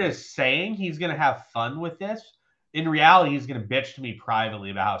 Laird is saying he's going to have fun with this. In reality, he's going to bitch to me privately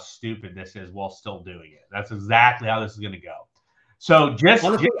about how stupid this is while still doing it. That's exactly how this is going to go. So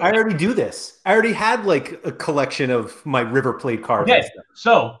honestly, I already do this. I already had like a collection of my River Plate cards. Okay,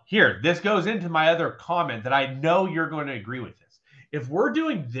 so here, this goes into my other comment that I know you're going to agree with this. If we're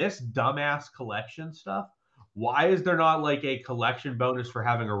doing this dumbass collection stuff, why is there not like a collection bonus for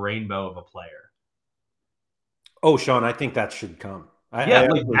having a rainbow of a player? Oh, Sean, I think that should come.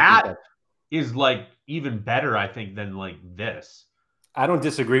 That is like even better, I think, than like this. I don't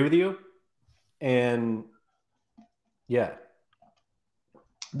disagree with you. And yeah.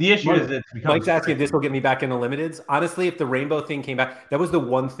 The issue is that Mike's asking if this will get me back into limiteds. Honestly, if the rainbow thing came back, that was the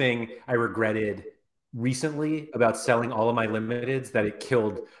one thing I regretted recently about selling all of my limiteds, that it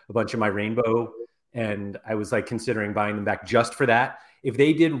killed a bunch of my rainbow. And I was like considering buying them back just for that. If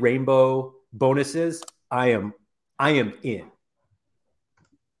they did rainbow bonuses, I am in.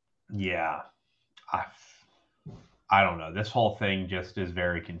 Yeah. I don't know. This whole thing just is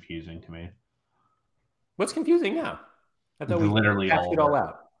very confusing to me. What's confusing now? I thought we Literally hashed all it all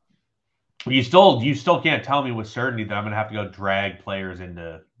out. You still can't tell me with certainty that I'm gonna have to go drag players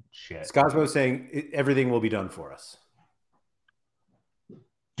into shit. Scosmo saying everything will be done for us.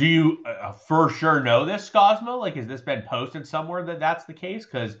 Do you for sure know this, Scosmo? Like, has this been posted somewhere that that's the case?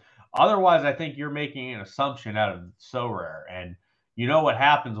 Because otherwise, I think you're making an assumption out of Sorare, and you know what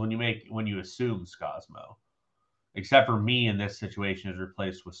happens when you assume Scosmo. Except for me in this situation is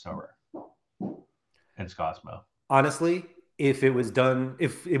replaced with Sorare and Scosmo. Honestly, if it was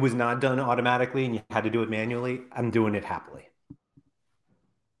not done automatically and you had to do it manually, I'm doing it happily.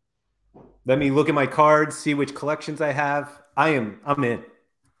 Let me look at my cards, see which collections I have. I'm in.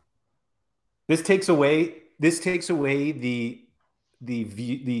 This takes away the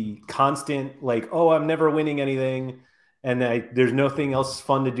constant like, oh, I'm never winning anything, and there's nothing else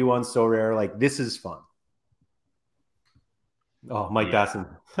fun to do on Sorare. Like, this is fun. Oh, Mike Basson,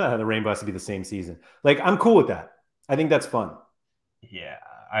 the Rainbow has to be the same season. Like, I'm cool with that. I think that's fun. Yeah,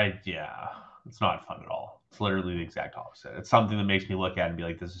 it's not fun at all. It's literally the exact opposite. It's something that makes me look at it and be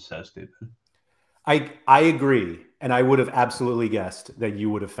like, this is so stupid. I agree, and I would have absolutely guessed that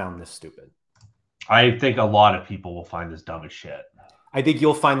you would have found this stupid. I think a lot of people will find this dumb as shit. I think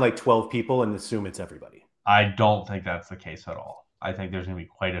you'll find like 12 people and assume it's everybody. I don't think that's the case at all. I think there's going to be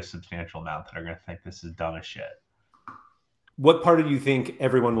quite a substantial amount that are going to think this is dumb as shit. What part do you think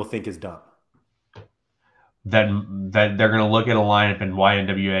everyone will think is dumb? Then that they're going to look at a lineup and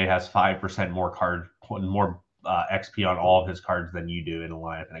YNWA has 5% more XP on all of his cards than you do in a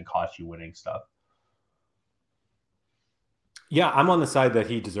lineup, and it costs you winning stuff. Yeah, I'm on the side that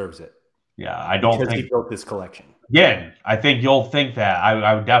he deserves it. Yeah, I don't think he built this collection. Again, I think you'll think that.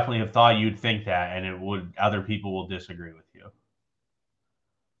 I would definitely have thought you'd think that, and other people will disagree with you.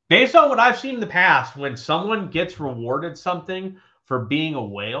 Based on what I've seen in the past, when someone gets rewarded something for being a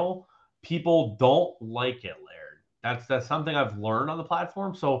whale, people don't like it, Laird. That's something I've learned on the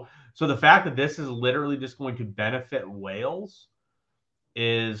platform. So the fact that this is literally just going to benefit whales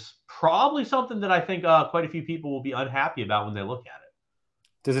is probably something that I think quite a few people will be unhappy about when they look at it.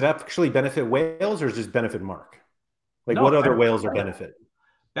 Does it actually benefit whales or just benefit Mark? Like, no, what other whales are benefited?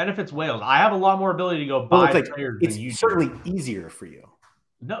 Benefits whales. I have a lot more ability to go buy players than you do. It's certainly easier for you.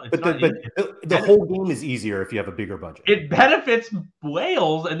 No, it's not. The whole game is easier if you have a bigger budget. It benefits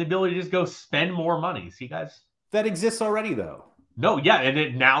whales and the ability to just go spend more money. See, guys? That exists already, though. No, yeah, and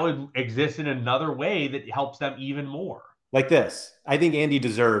it now exists in another way that helps them even more. Like this. I think Andy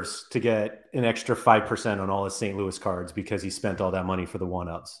deserves to get an extra 5% on all his St. Louis cards because he spent all that money for the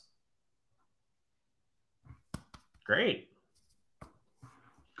one-ups. Great.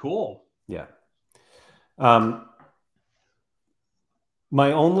 Cool. Yeah. My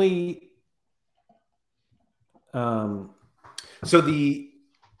only where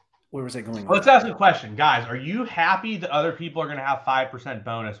was I going? Let's ask you a question, guys. Are you happy that other people are going to have 5%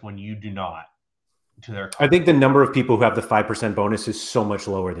 bonus when you do not to their cards? I think the number of people who have the 5% bonus is so much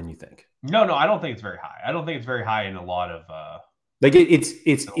lower than you think. No, I don't think it's very high. I don't think it's very high in a lot of like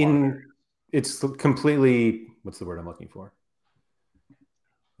it's completely, what's the word I'm looking for?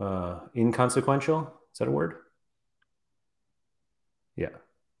 Inconsequential? Is that a word? Yeah.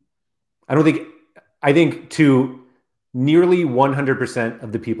 I think to nearly 100%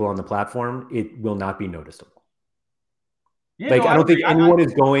 of the people on the platform, it will not be noticeable. Yeah, I don't think anyone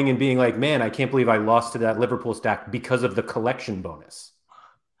is going and being like, man, I can't believe I lost to that Liverpool stack because of the collection bonus.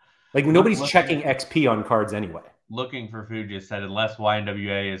 Like, nobody's checking XP on cards anyway. Looking for Food just said, unless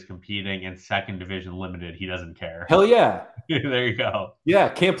YNWA is competing in second division limited, he doesn't care. Hell yeah. There you go. Yeah,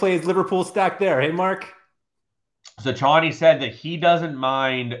 can't play his Liverpool stack there. Hey, Mark. So Chauny said that he doesn't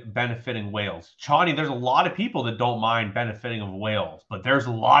mind benefiting whales. Chauny, there's a lot of people that don't mind benefiting of whales, but there's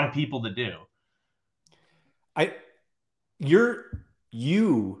a lot of people that do.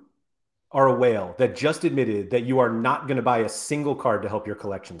 You are a whale that just admitted that you are not going to buy a single card to help your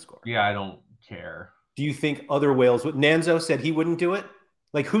collection score. Yeah, I don't care. Do you think other whales would? Nanzo said he wouldn't do it.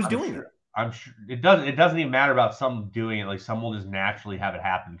 Like, who's doing it? I'm sure it doesn't even matter about some doing it. Like, some will just naturally have it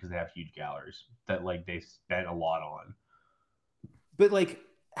happen because they have huge galleries that like they spend a lot on. But like,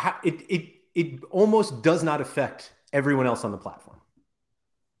 it almost does not affect everyone else on the platform.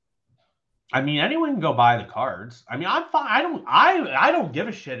 I mean, anyone can go buy the cards. I mean, I'm fine. I don't give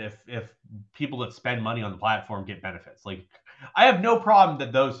a shit if people that spend money on the platform get benefits. Like, I have no problem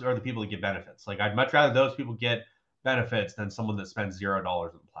that those are the people that get benefits. Like, I'd much rather those people get benefits than someone that spends $0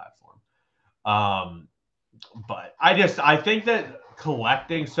 on the platform. But I think that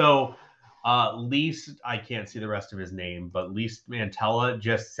collecting, so Least, I can't see the rest of his name, but Least Mantella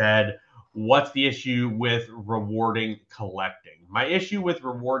just said what's the issue with rewarding collecting? My issue with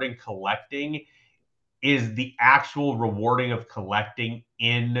rewarding collecting is the actual rewarding of collecting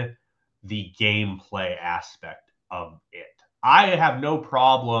in the gameplay aspect of it. I have no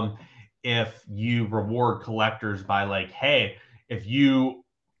problem if you reward collectors by like, hey, if you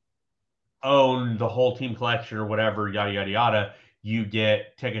own the whole team collection or whatever, yada yada yada, you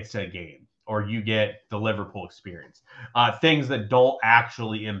get tickets to a game or you get the Liverpool experience. Things that don't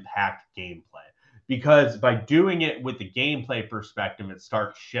actually impact gameplay. Because by doing it with the gameplay perspective, it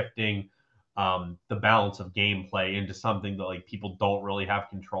starts shifting the balance of gameplay into something that like people don't really have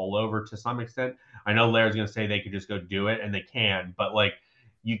control over to some extent. I know Laird's going to say they could just go do it, and they can, but like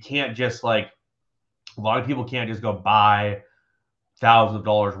you can't just like a lot of people can't just go buy thousands of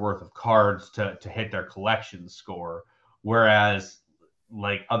dollars worth of cards to hit their collection score, whereas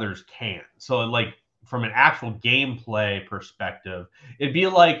like others can. So like from an actual gameplay perspective, it'd be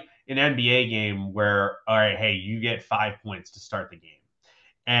like an NBA game where, all right, hey, you get 5 points to start the game.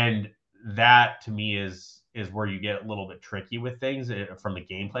 And that to me is where you get a little bit tricky with things from a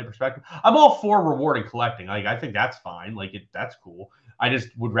gameplay perspective. I'm all for rewarding collecting. Like I think that's fine. Like that's cool. I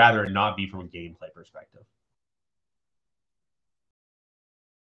just would rather it not be from a gameplay perspective.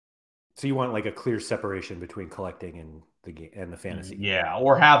 So you want like a clear separation between collecting and the game and the fantasy game. Yeah,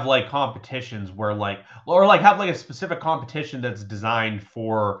 or have like competitions where like or like have like a specific competition that's designed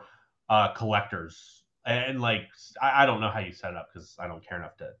for collectors. And like I don't know how you set it up because I don't care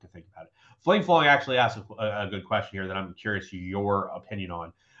enough to think about it. Flame Flowing actually asked a good question here that I'm curious your opinion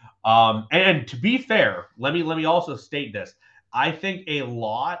on. And to be fair, let me also state this. I think a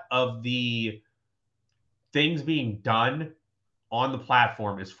lot of the things being done on the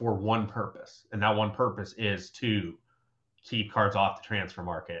platform is for one purpose, and that one purpose is to keep cards off the transfer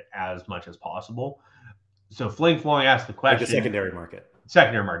market as much as possible. So Fling Flowing asked the question. Like the secondary market.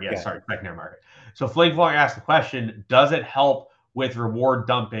 Secondary market, yes, yeah. Sorry, secondary market. So Fling Flowing asked the question, does it help with reward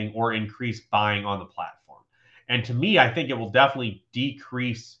dumping or increase buying on the platform? And to me, I think it will definitely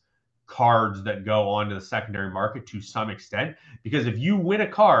decrease cards that go onto the secondary market to some extent. Because if you win a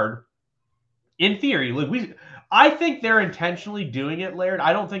card, in theory, like I think they're intentionally doing it, Laird.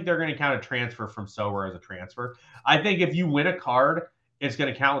 I don't think they're going to count a transfer from Sorare as a transfer. I think if you win a card, it's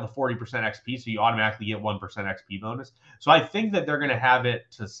going to count with a 40% XP, so you automatically get 1% XP bonus. So I think that they're going to have it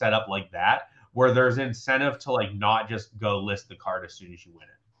to set up like that, where there's incentive to like not just go list the card as soon as you win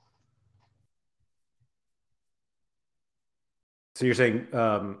it. So you're saying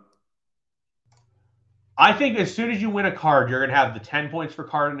I think as soon as you win a card, you're going to have the 10 points for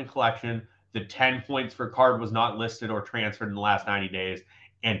card in the collection, the 10 points for card was not listed or transferred in the last 90 days,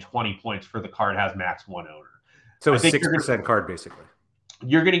 and 20 points for the card has max one owner. So a 6% card, basically.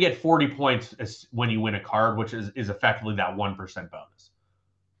 You're going to get 40 points when you win a card, which is effectively that 1% bonus.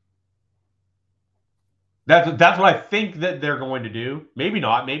 That's what I think that they're going to do. Maybe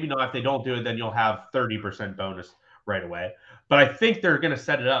not. Maybe not. If they don't do it, then you'll have 30% bonus right away. But I think they're going to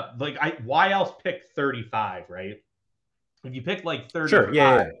set it up. Like, why else pick 35, right? If you pick like 35, sure,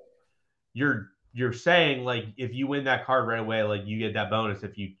 yeah. You're saying like if you win that card right away, like you get that bonus.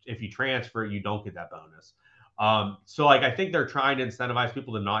 If you transfer it, you don't get that bonus. So like I think they're trying to incentivize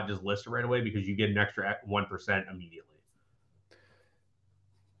people to not just list it right away because you get an extra 1%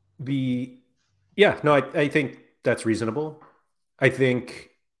 immediately. I think that's reasonable. I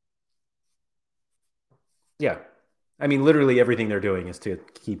think, yeah. I mean, literally everything they're doing is to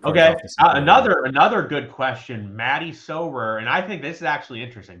keep cards off the another good question, Maddie Sober, and I think this is actually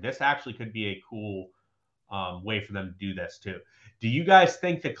interesting. This actually could be a cool way for them to do this too. Do you guys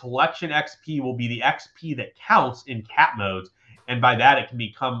think the collection XP will be the XP that counts in cap modes, and by that it can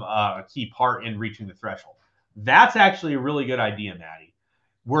become a key part in reaching the threshold? That's actually a really good idea, Maddie.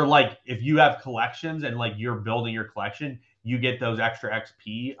 Where like if you have collections and like you're building your collection, you get those extra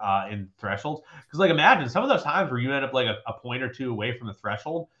XP in thresholds. Because like imagine some of those times where you end up like a point or two away from the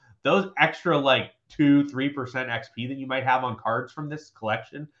threshold, those extra like 2-3% XP that you might have on cards from this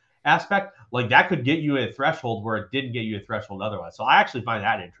collection aspect, like that could get you a threshold where it didn't get you a threshold otherwise. So I actually find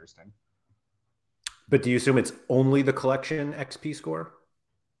that interesting. But do you assume it's only the collection XP score?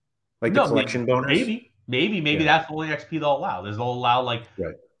 Like the collection bonus? Maybe that's the only XP they'll allow. They'll allow like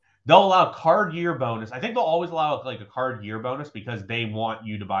they'll allow card year bonus. I think they'll always allow like a card year bonus because they want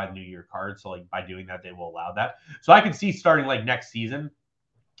you to buy the new year card. So like by doing that, they will allow that. So I can see starting like next season.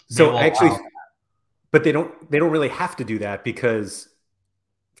 So actually, but they don't really have to do that because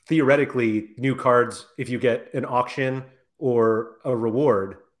theoretically, new cards, if you get an auction or a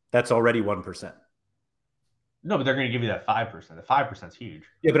reward, that's already 1%. No, but they're going to give you that 5%. The 5% is huge.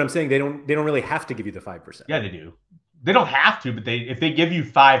 Yeah, but I'm saying they don't really have to give you the 5%. Yeah, they do. They don't have to, but if they give you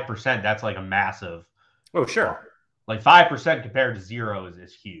 5%, that's like a massive. Oh, sure. Like 5% compared to 0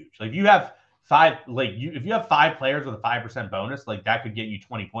 is huge. Like if you have if you have 5 players with a 5% bonus, like that could get you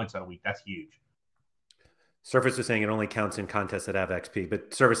 20 points on a week. That's huge. Surface is saying it only counts in contests that have XP,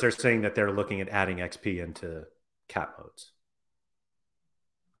 but Surface, they're saying that they're looking at adding XP into cap modes.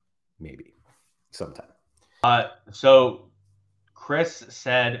 Maybe sometime. So Chris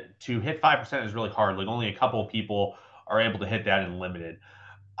said to hit 5% is really hard. Like only a couple of people are able to hit that in limited.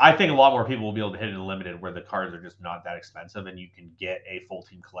 I think a lot more people will be able to hit it in limited where the cards are just not that expensive and you can get a full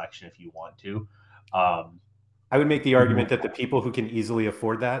team collection if you want to. I would make the argument that the people who can easily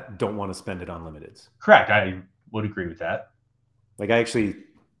afford that don't want to spend it on limiteds. Correct. I would agree with that. Like I don't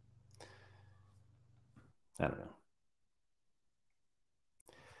know.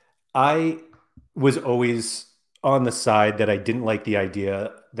 I was always on the side that I didn't like the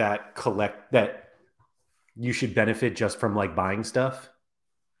idea that you should benefit just from like buying stuff,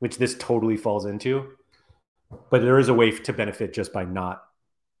 which this totally falls into. But there is a way to benefit just by not,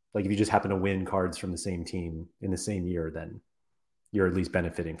 like if you just happen to win cards from the same team in the same year, then you're at least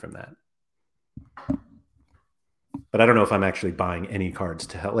benefiting from that. But I don't know if I'm actually buying any cards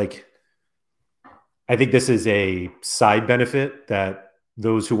to help. Like, I think this is a side benefit that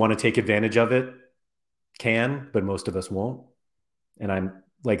those who want to take advantage of it can, but most of us won't. And I'm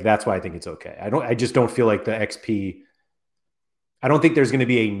like, that's why I think it's okay. I just don't feel like the XP, I don't think there's going to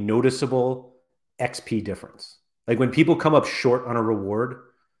be a noticeable XP difference. Like when people come up short on a reward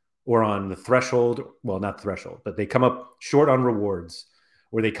or on the threshold, well, not threshold, but they come up short on rewards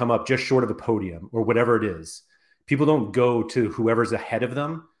or they come up just short of a podium or whatever it is, people don't go to whoever's ahead of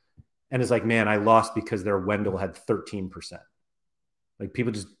them and is like, man, I lost because their Wendell had 13%. Like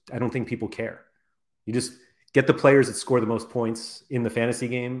people just, I don't think people care. You just get the players that score the most points in the fantasy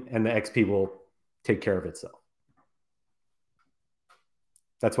game and the XP will take care of itself.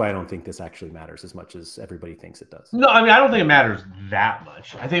 That's why I don't think this actually matters as much as everybody thinks it does. No, I mean, I don't think it matters that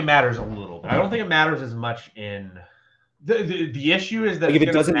much. I think it matters a little bit. I don't think it matters as much in the issue is that like if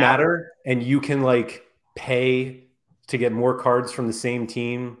it doesn't matter and you can like pay to get more cards from the same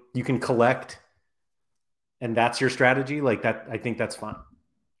team, you can collect and that's your strategy. Like that, I think that's fine.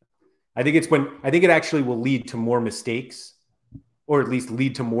 I think it actually will lead to more mistakes or at least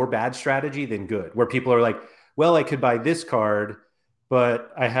lead to more bad strategy than good, where people are like, well, I could buy this card,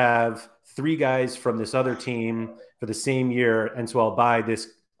 but I have 3 guys from this other team for the same year. And so I'll buy this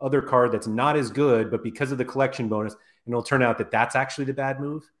other card that's not as good, but because of the collection bonus, and it'll turn out that that's actually the bad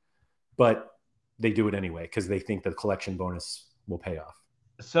move, but they do it anyway because they think the collection bonus will pay off.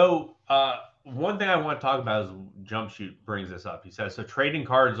 So one thing I want to talk about is Jumpshoot brings this up. He says, so trading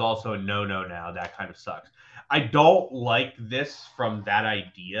cards is also a no-no now. That kind of sucks. I don't like this from that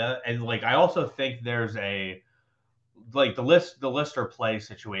idea. And like, I also think there's a, like the list or play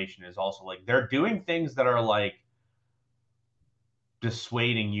situation is also like, they're doing things that are like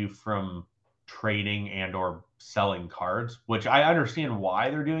dissuading you from trading and or selling cards, which I understand why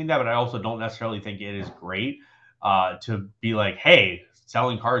they're doing that, but I also don't necessarily think it is great to be like, hey,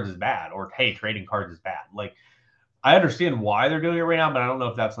 selling cards is bad or hey, trading cards is bad. Like I understand why they're doing it right now, but I don't know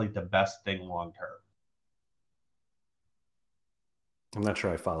if that's like the best thing long term. I'm not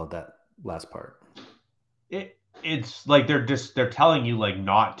sure I followed that last part. It's like they're telling you like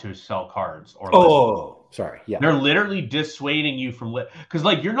not to sell cards or sorry, yeah, they're literally dissuading you from because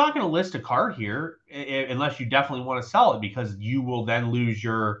like you're not going to list a card here unless you definitely want to sell it because you will then lose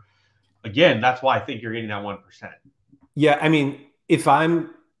your. Again, that's why I think you're getting that 1%. Yeah, I mean, it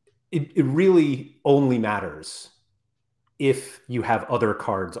really only matters if you have other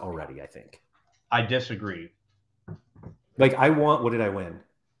cards already. I think. I disagree. Like what did I win?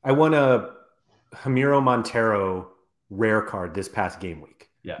 I won a Ramiro Montero rare card this past game week.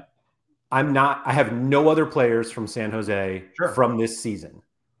 Yeah. I have no other players from San Jose from this season.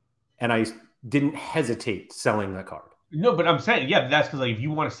 And I didn't hesitate selling that card. No, but I'm saying, yeah, that's because like if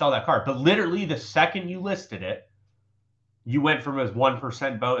you want to sell that card, but literally the second you listed it, you went from a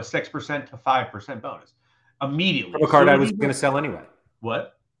 1% bonus, 6% to 5% bonus immediately. From a card I was going to sell anyway.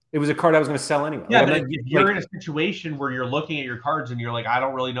 What? It was a card I was going to sell anyway. Yeah, like, if you're in a situation where you're looking at your cards and you're like, I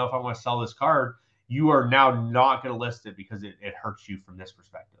don't really know if I want to sell this card, you are now not going to list it because it hurts you from this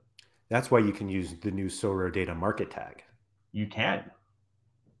perspective. That's why you can use the new SorareData market tag. You can.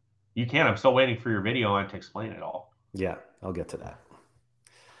 I'm still waiting for your video on to explain it all. Yeah, I'll get to that.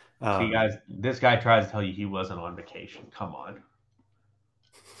 See, guys, this guy tries to tell you he wasn't on vacation. Come on.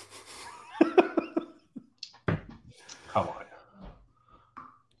 Come on.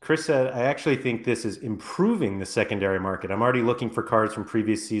 Chris said, I actually think this is improving the secondary market. I'm already looking for cards from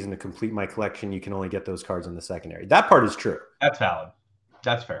previous season to complete my collection. You can only get those cards in the secondary. That part is true. That's valid.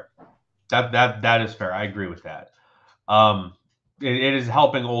 That's fair. That is fair. I agree with that. It is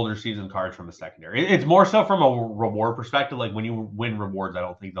helping older season cards from the secondary. It's more so from a reward perspective. Like when you win rewards, I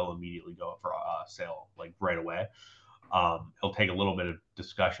don't think they'll immediately go up for sale like right away. It'll take a little bit of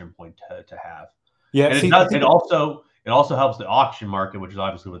discussion point to have. Yeah, and it also helps the auction market, which is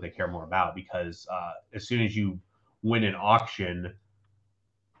obviously what they care more about, because as soon as you win an auction,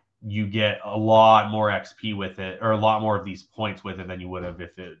 you get a lot more XP with it, or a lot more of these points with it than you would have if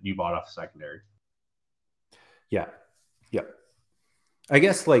you bought off the secondary. Yeah. I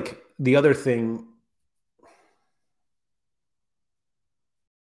guess like the other thing,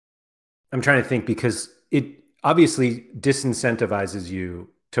 I'm trying to think, because it obviously disincentivizes you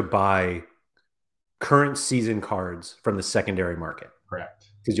to buy current season cards from the secondary market. Correct.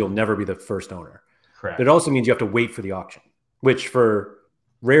 Because you'll never be the first owner. Correct. But it also means you have to wait for the auction, which for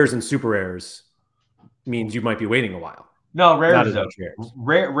rares and super rares means you might be waiting a while. No, rares.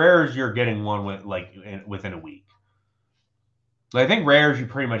 Rares, you're getting one within a week. I think rares, you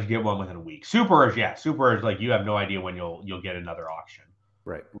pretty much get one within a week. Supers, like you have no idea when you'll get another auction.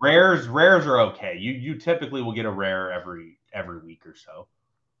 Right. Rares are okay. You typically will get a rare every week or so.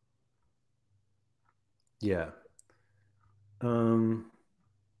 Yeah.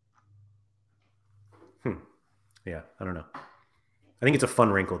 Yeah, I don't know. I think it's a fun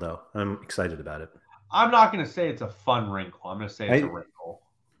wrinkle, though. I'm excited about it. I'm not going to say it's a fun wrinkle. I'm going to say it's a wrinkle.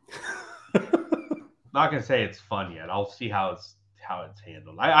 I'm not going to say it's fun yet. I'll see how it's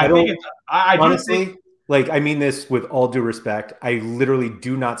handled. I think it's. I honestly, I mean this with all due respect. I literally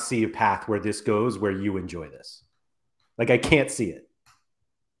do not see a path where this goes where you enjoy this. I can't see it.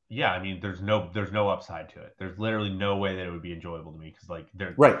 Yeah, I mean, there's no upside to it. There's literally no way that it would be enjoyable to me, because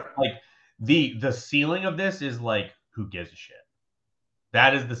right. The ceiling of this is who gives a shit.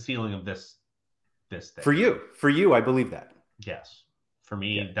 That is the ceiling of this thing. For you, I believe that. Yes, for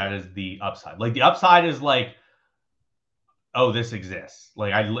me, that is the upside. The upside is oh, this exists.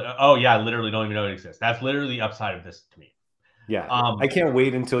 I literally don't even know it exists. That's literally the upside of this to me. Yeah, I can't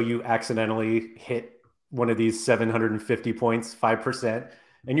wait until you accidentally hit one of these 750 points, 5%.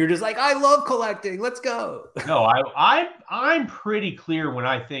 And you're just like, I love collecting. Let's go. No, I'm pretty clear when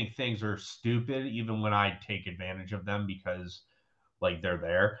I think things are stupid, even when I take advantage of them, because they're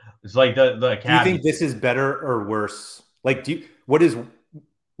there. It's the academy. Do you think this is better or worse? What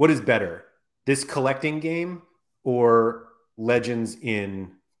is better, this collecting game or Legends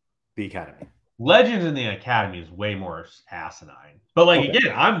in the Academy? Legends in the Academy is way more asinine. But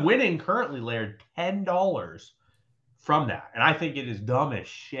again, I'm winning currently, Laird, $10 from that. And I think it is dumb as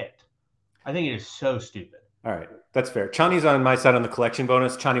shit. I think it is so stupid. All right. That's fair. Chani's on my side on the collection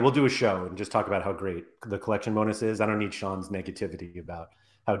bonus. Chani, we'll do a show and just talk about how great the collection bonus is. I don't need Sean's negativity about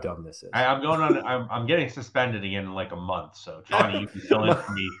how dumb this is. I'm going on. I'm getting suspended again in a month. So Chani, you can fill in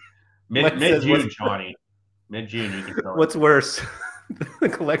for me. Mid-June, Chani. Mid-June, you can fill in. What's worse, the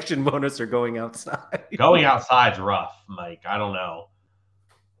collection bonus or going outside? Going outside's rough, Mike. I don't know.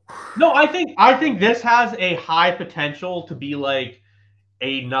 No, I think this has a high potential to be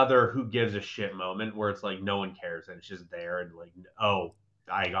another who gives a shit moment, where it's no one cares and it's just there, and oh,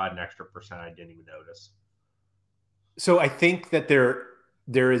 I got an extra percent I didn't even notice. So I think that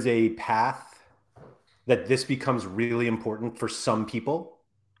there is a path that this becomes really important for some people.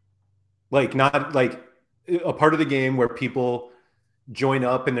 Not a part of the game where people join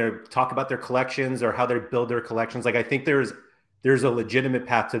up and they talk about their collections or how they build their collections. I think there's a legitimate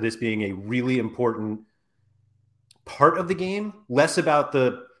path to this being a really important part of the game, less about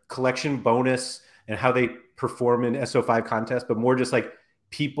the collection bonus and how they perform in SO5 contests, but more just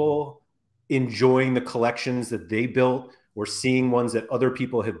people enjoying the collections that they built or seeing ones that other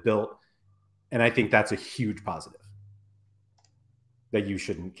people have built. And I think that's a huge positive that you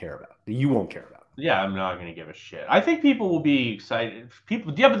shouldn't care about, that you won't care about. Yeah, I'm not going to give a shit. I think people will be excited.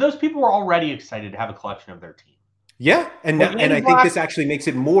 But those people were already excited to have a collection of their team. Yeah, and I think this actually makes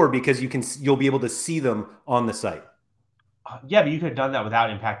it more, because you'll be able to see them on the site. Yeah, but you could have done that without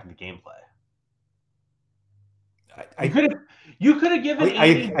impacting the gameplay. You could have given.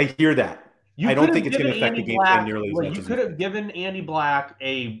 I hear that. I don't think it's going to affect the gameplay nearly as much. You could have given Andy Black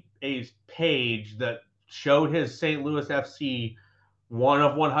a page that showed his St. Louis FC 1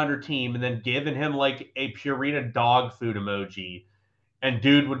 of 100 team, and then given him a Purina dog food emoji. And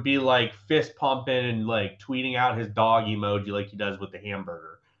dude would be fist pumping and tweeting out his dog emoji like he does with the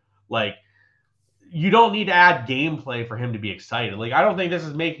hamburger. You don't need to add gameplay for him to be excited. I don't think this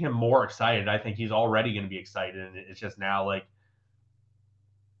is making him more excited. I think he's already going to be excited. And it's just now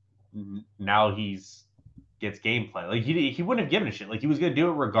now gets gameplay. Like he wouldn't have given a shit. Like he was going to do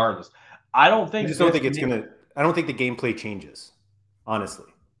it regardless. I don't think. I just don't think it's gonna. I don't think the gameplay changes.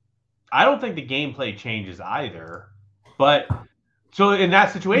 Honestly, I don't think the gameplay changes either. But so in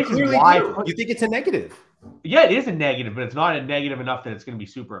that situation, you think it's a negative? Yeah, it is a negative, but it's not a negative enough that it's going to be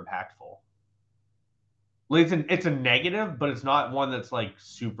super impactful. Like it's a negative, but it's not one that's like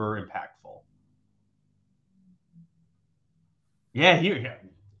super impactful. Yeah,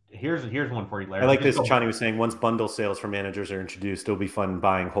 here's one for you, Larry. I like this. Chani was saying once bundle sales for managers are introduced, it'll be fun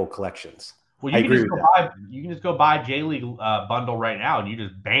buying whole collections. Well, you can just go buy J League bundle right now, and you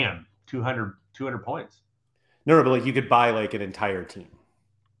just bam 200 points. No, but like you could buy like an entire team,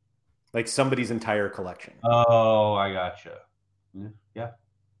 like somebody's entire collection. Oh, I gotcha. Yeah.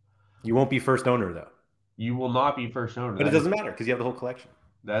 You won't be first owner though. You will not be first owner, but it doesn't matter because you have the whole collection.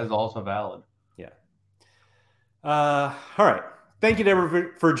 That is also valid. Yeah. All right. Thank you to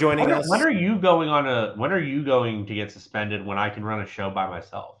everyone for joining us. When are you going to get suspended when I can run a show by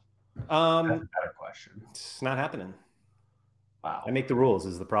myself? That's a better question. It's not happening. Wow. I make the rules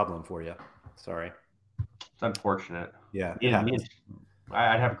is the problem for you. Sorry. It's unfortunate. Yeah.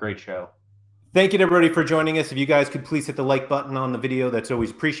 I'd have a great show. Thank you to everybody for joining us. If you guys could please hit the like button on the video, that's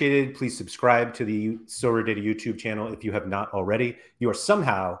always appreciated. Please subscribe to the SorareData YouTube channel if you have not already. You are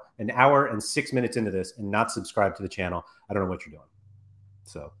somehow an hour and 6 minutes into this and not subscribed to the channel. I don't know what you're doing.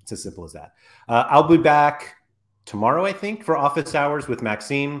 So it's as simple as that. I'll be back tomorrow, I think, for office hours with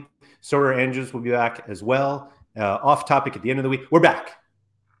Maxime. Sorare Andrews will be back as well. Off topic at the end of the week. We're back.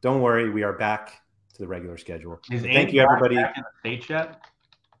 Don't worry. We are back to the regular schedule. Thank you, everybody. Back in the States yet?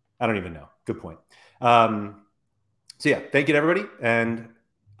 I don't even know. Good point. So yeah, thank you to everybody, and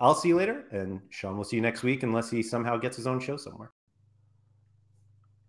I'll see you later. And Sean will see you next week unless he somehow gets his own show somewhere.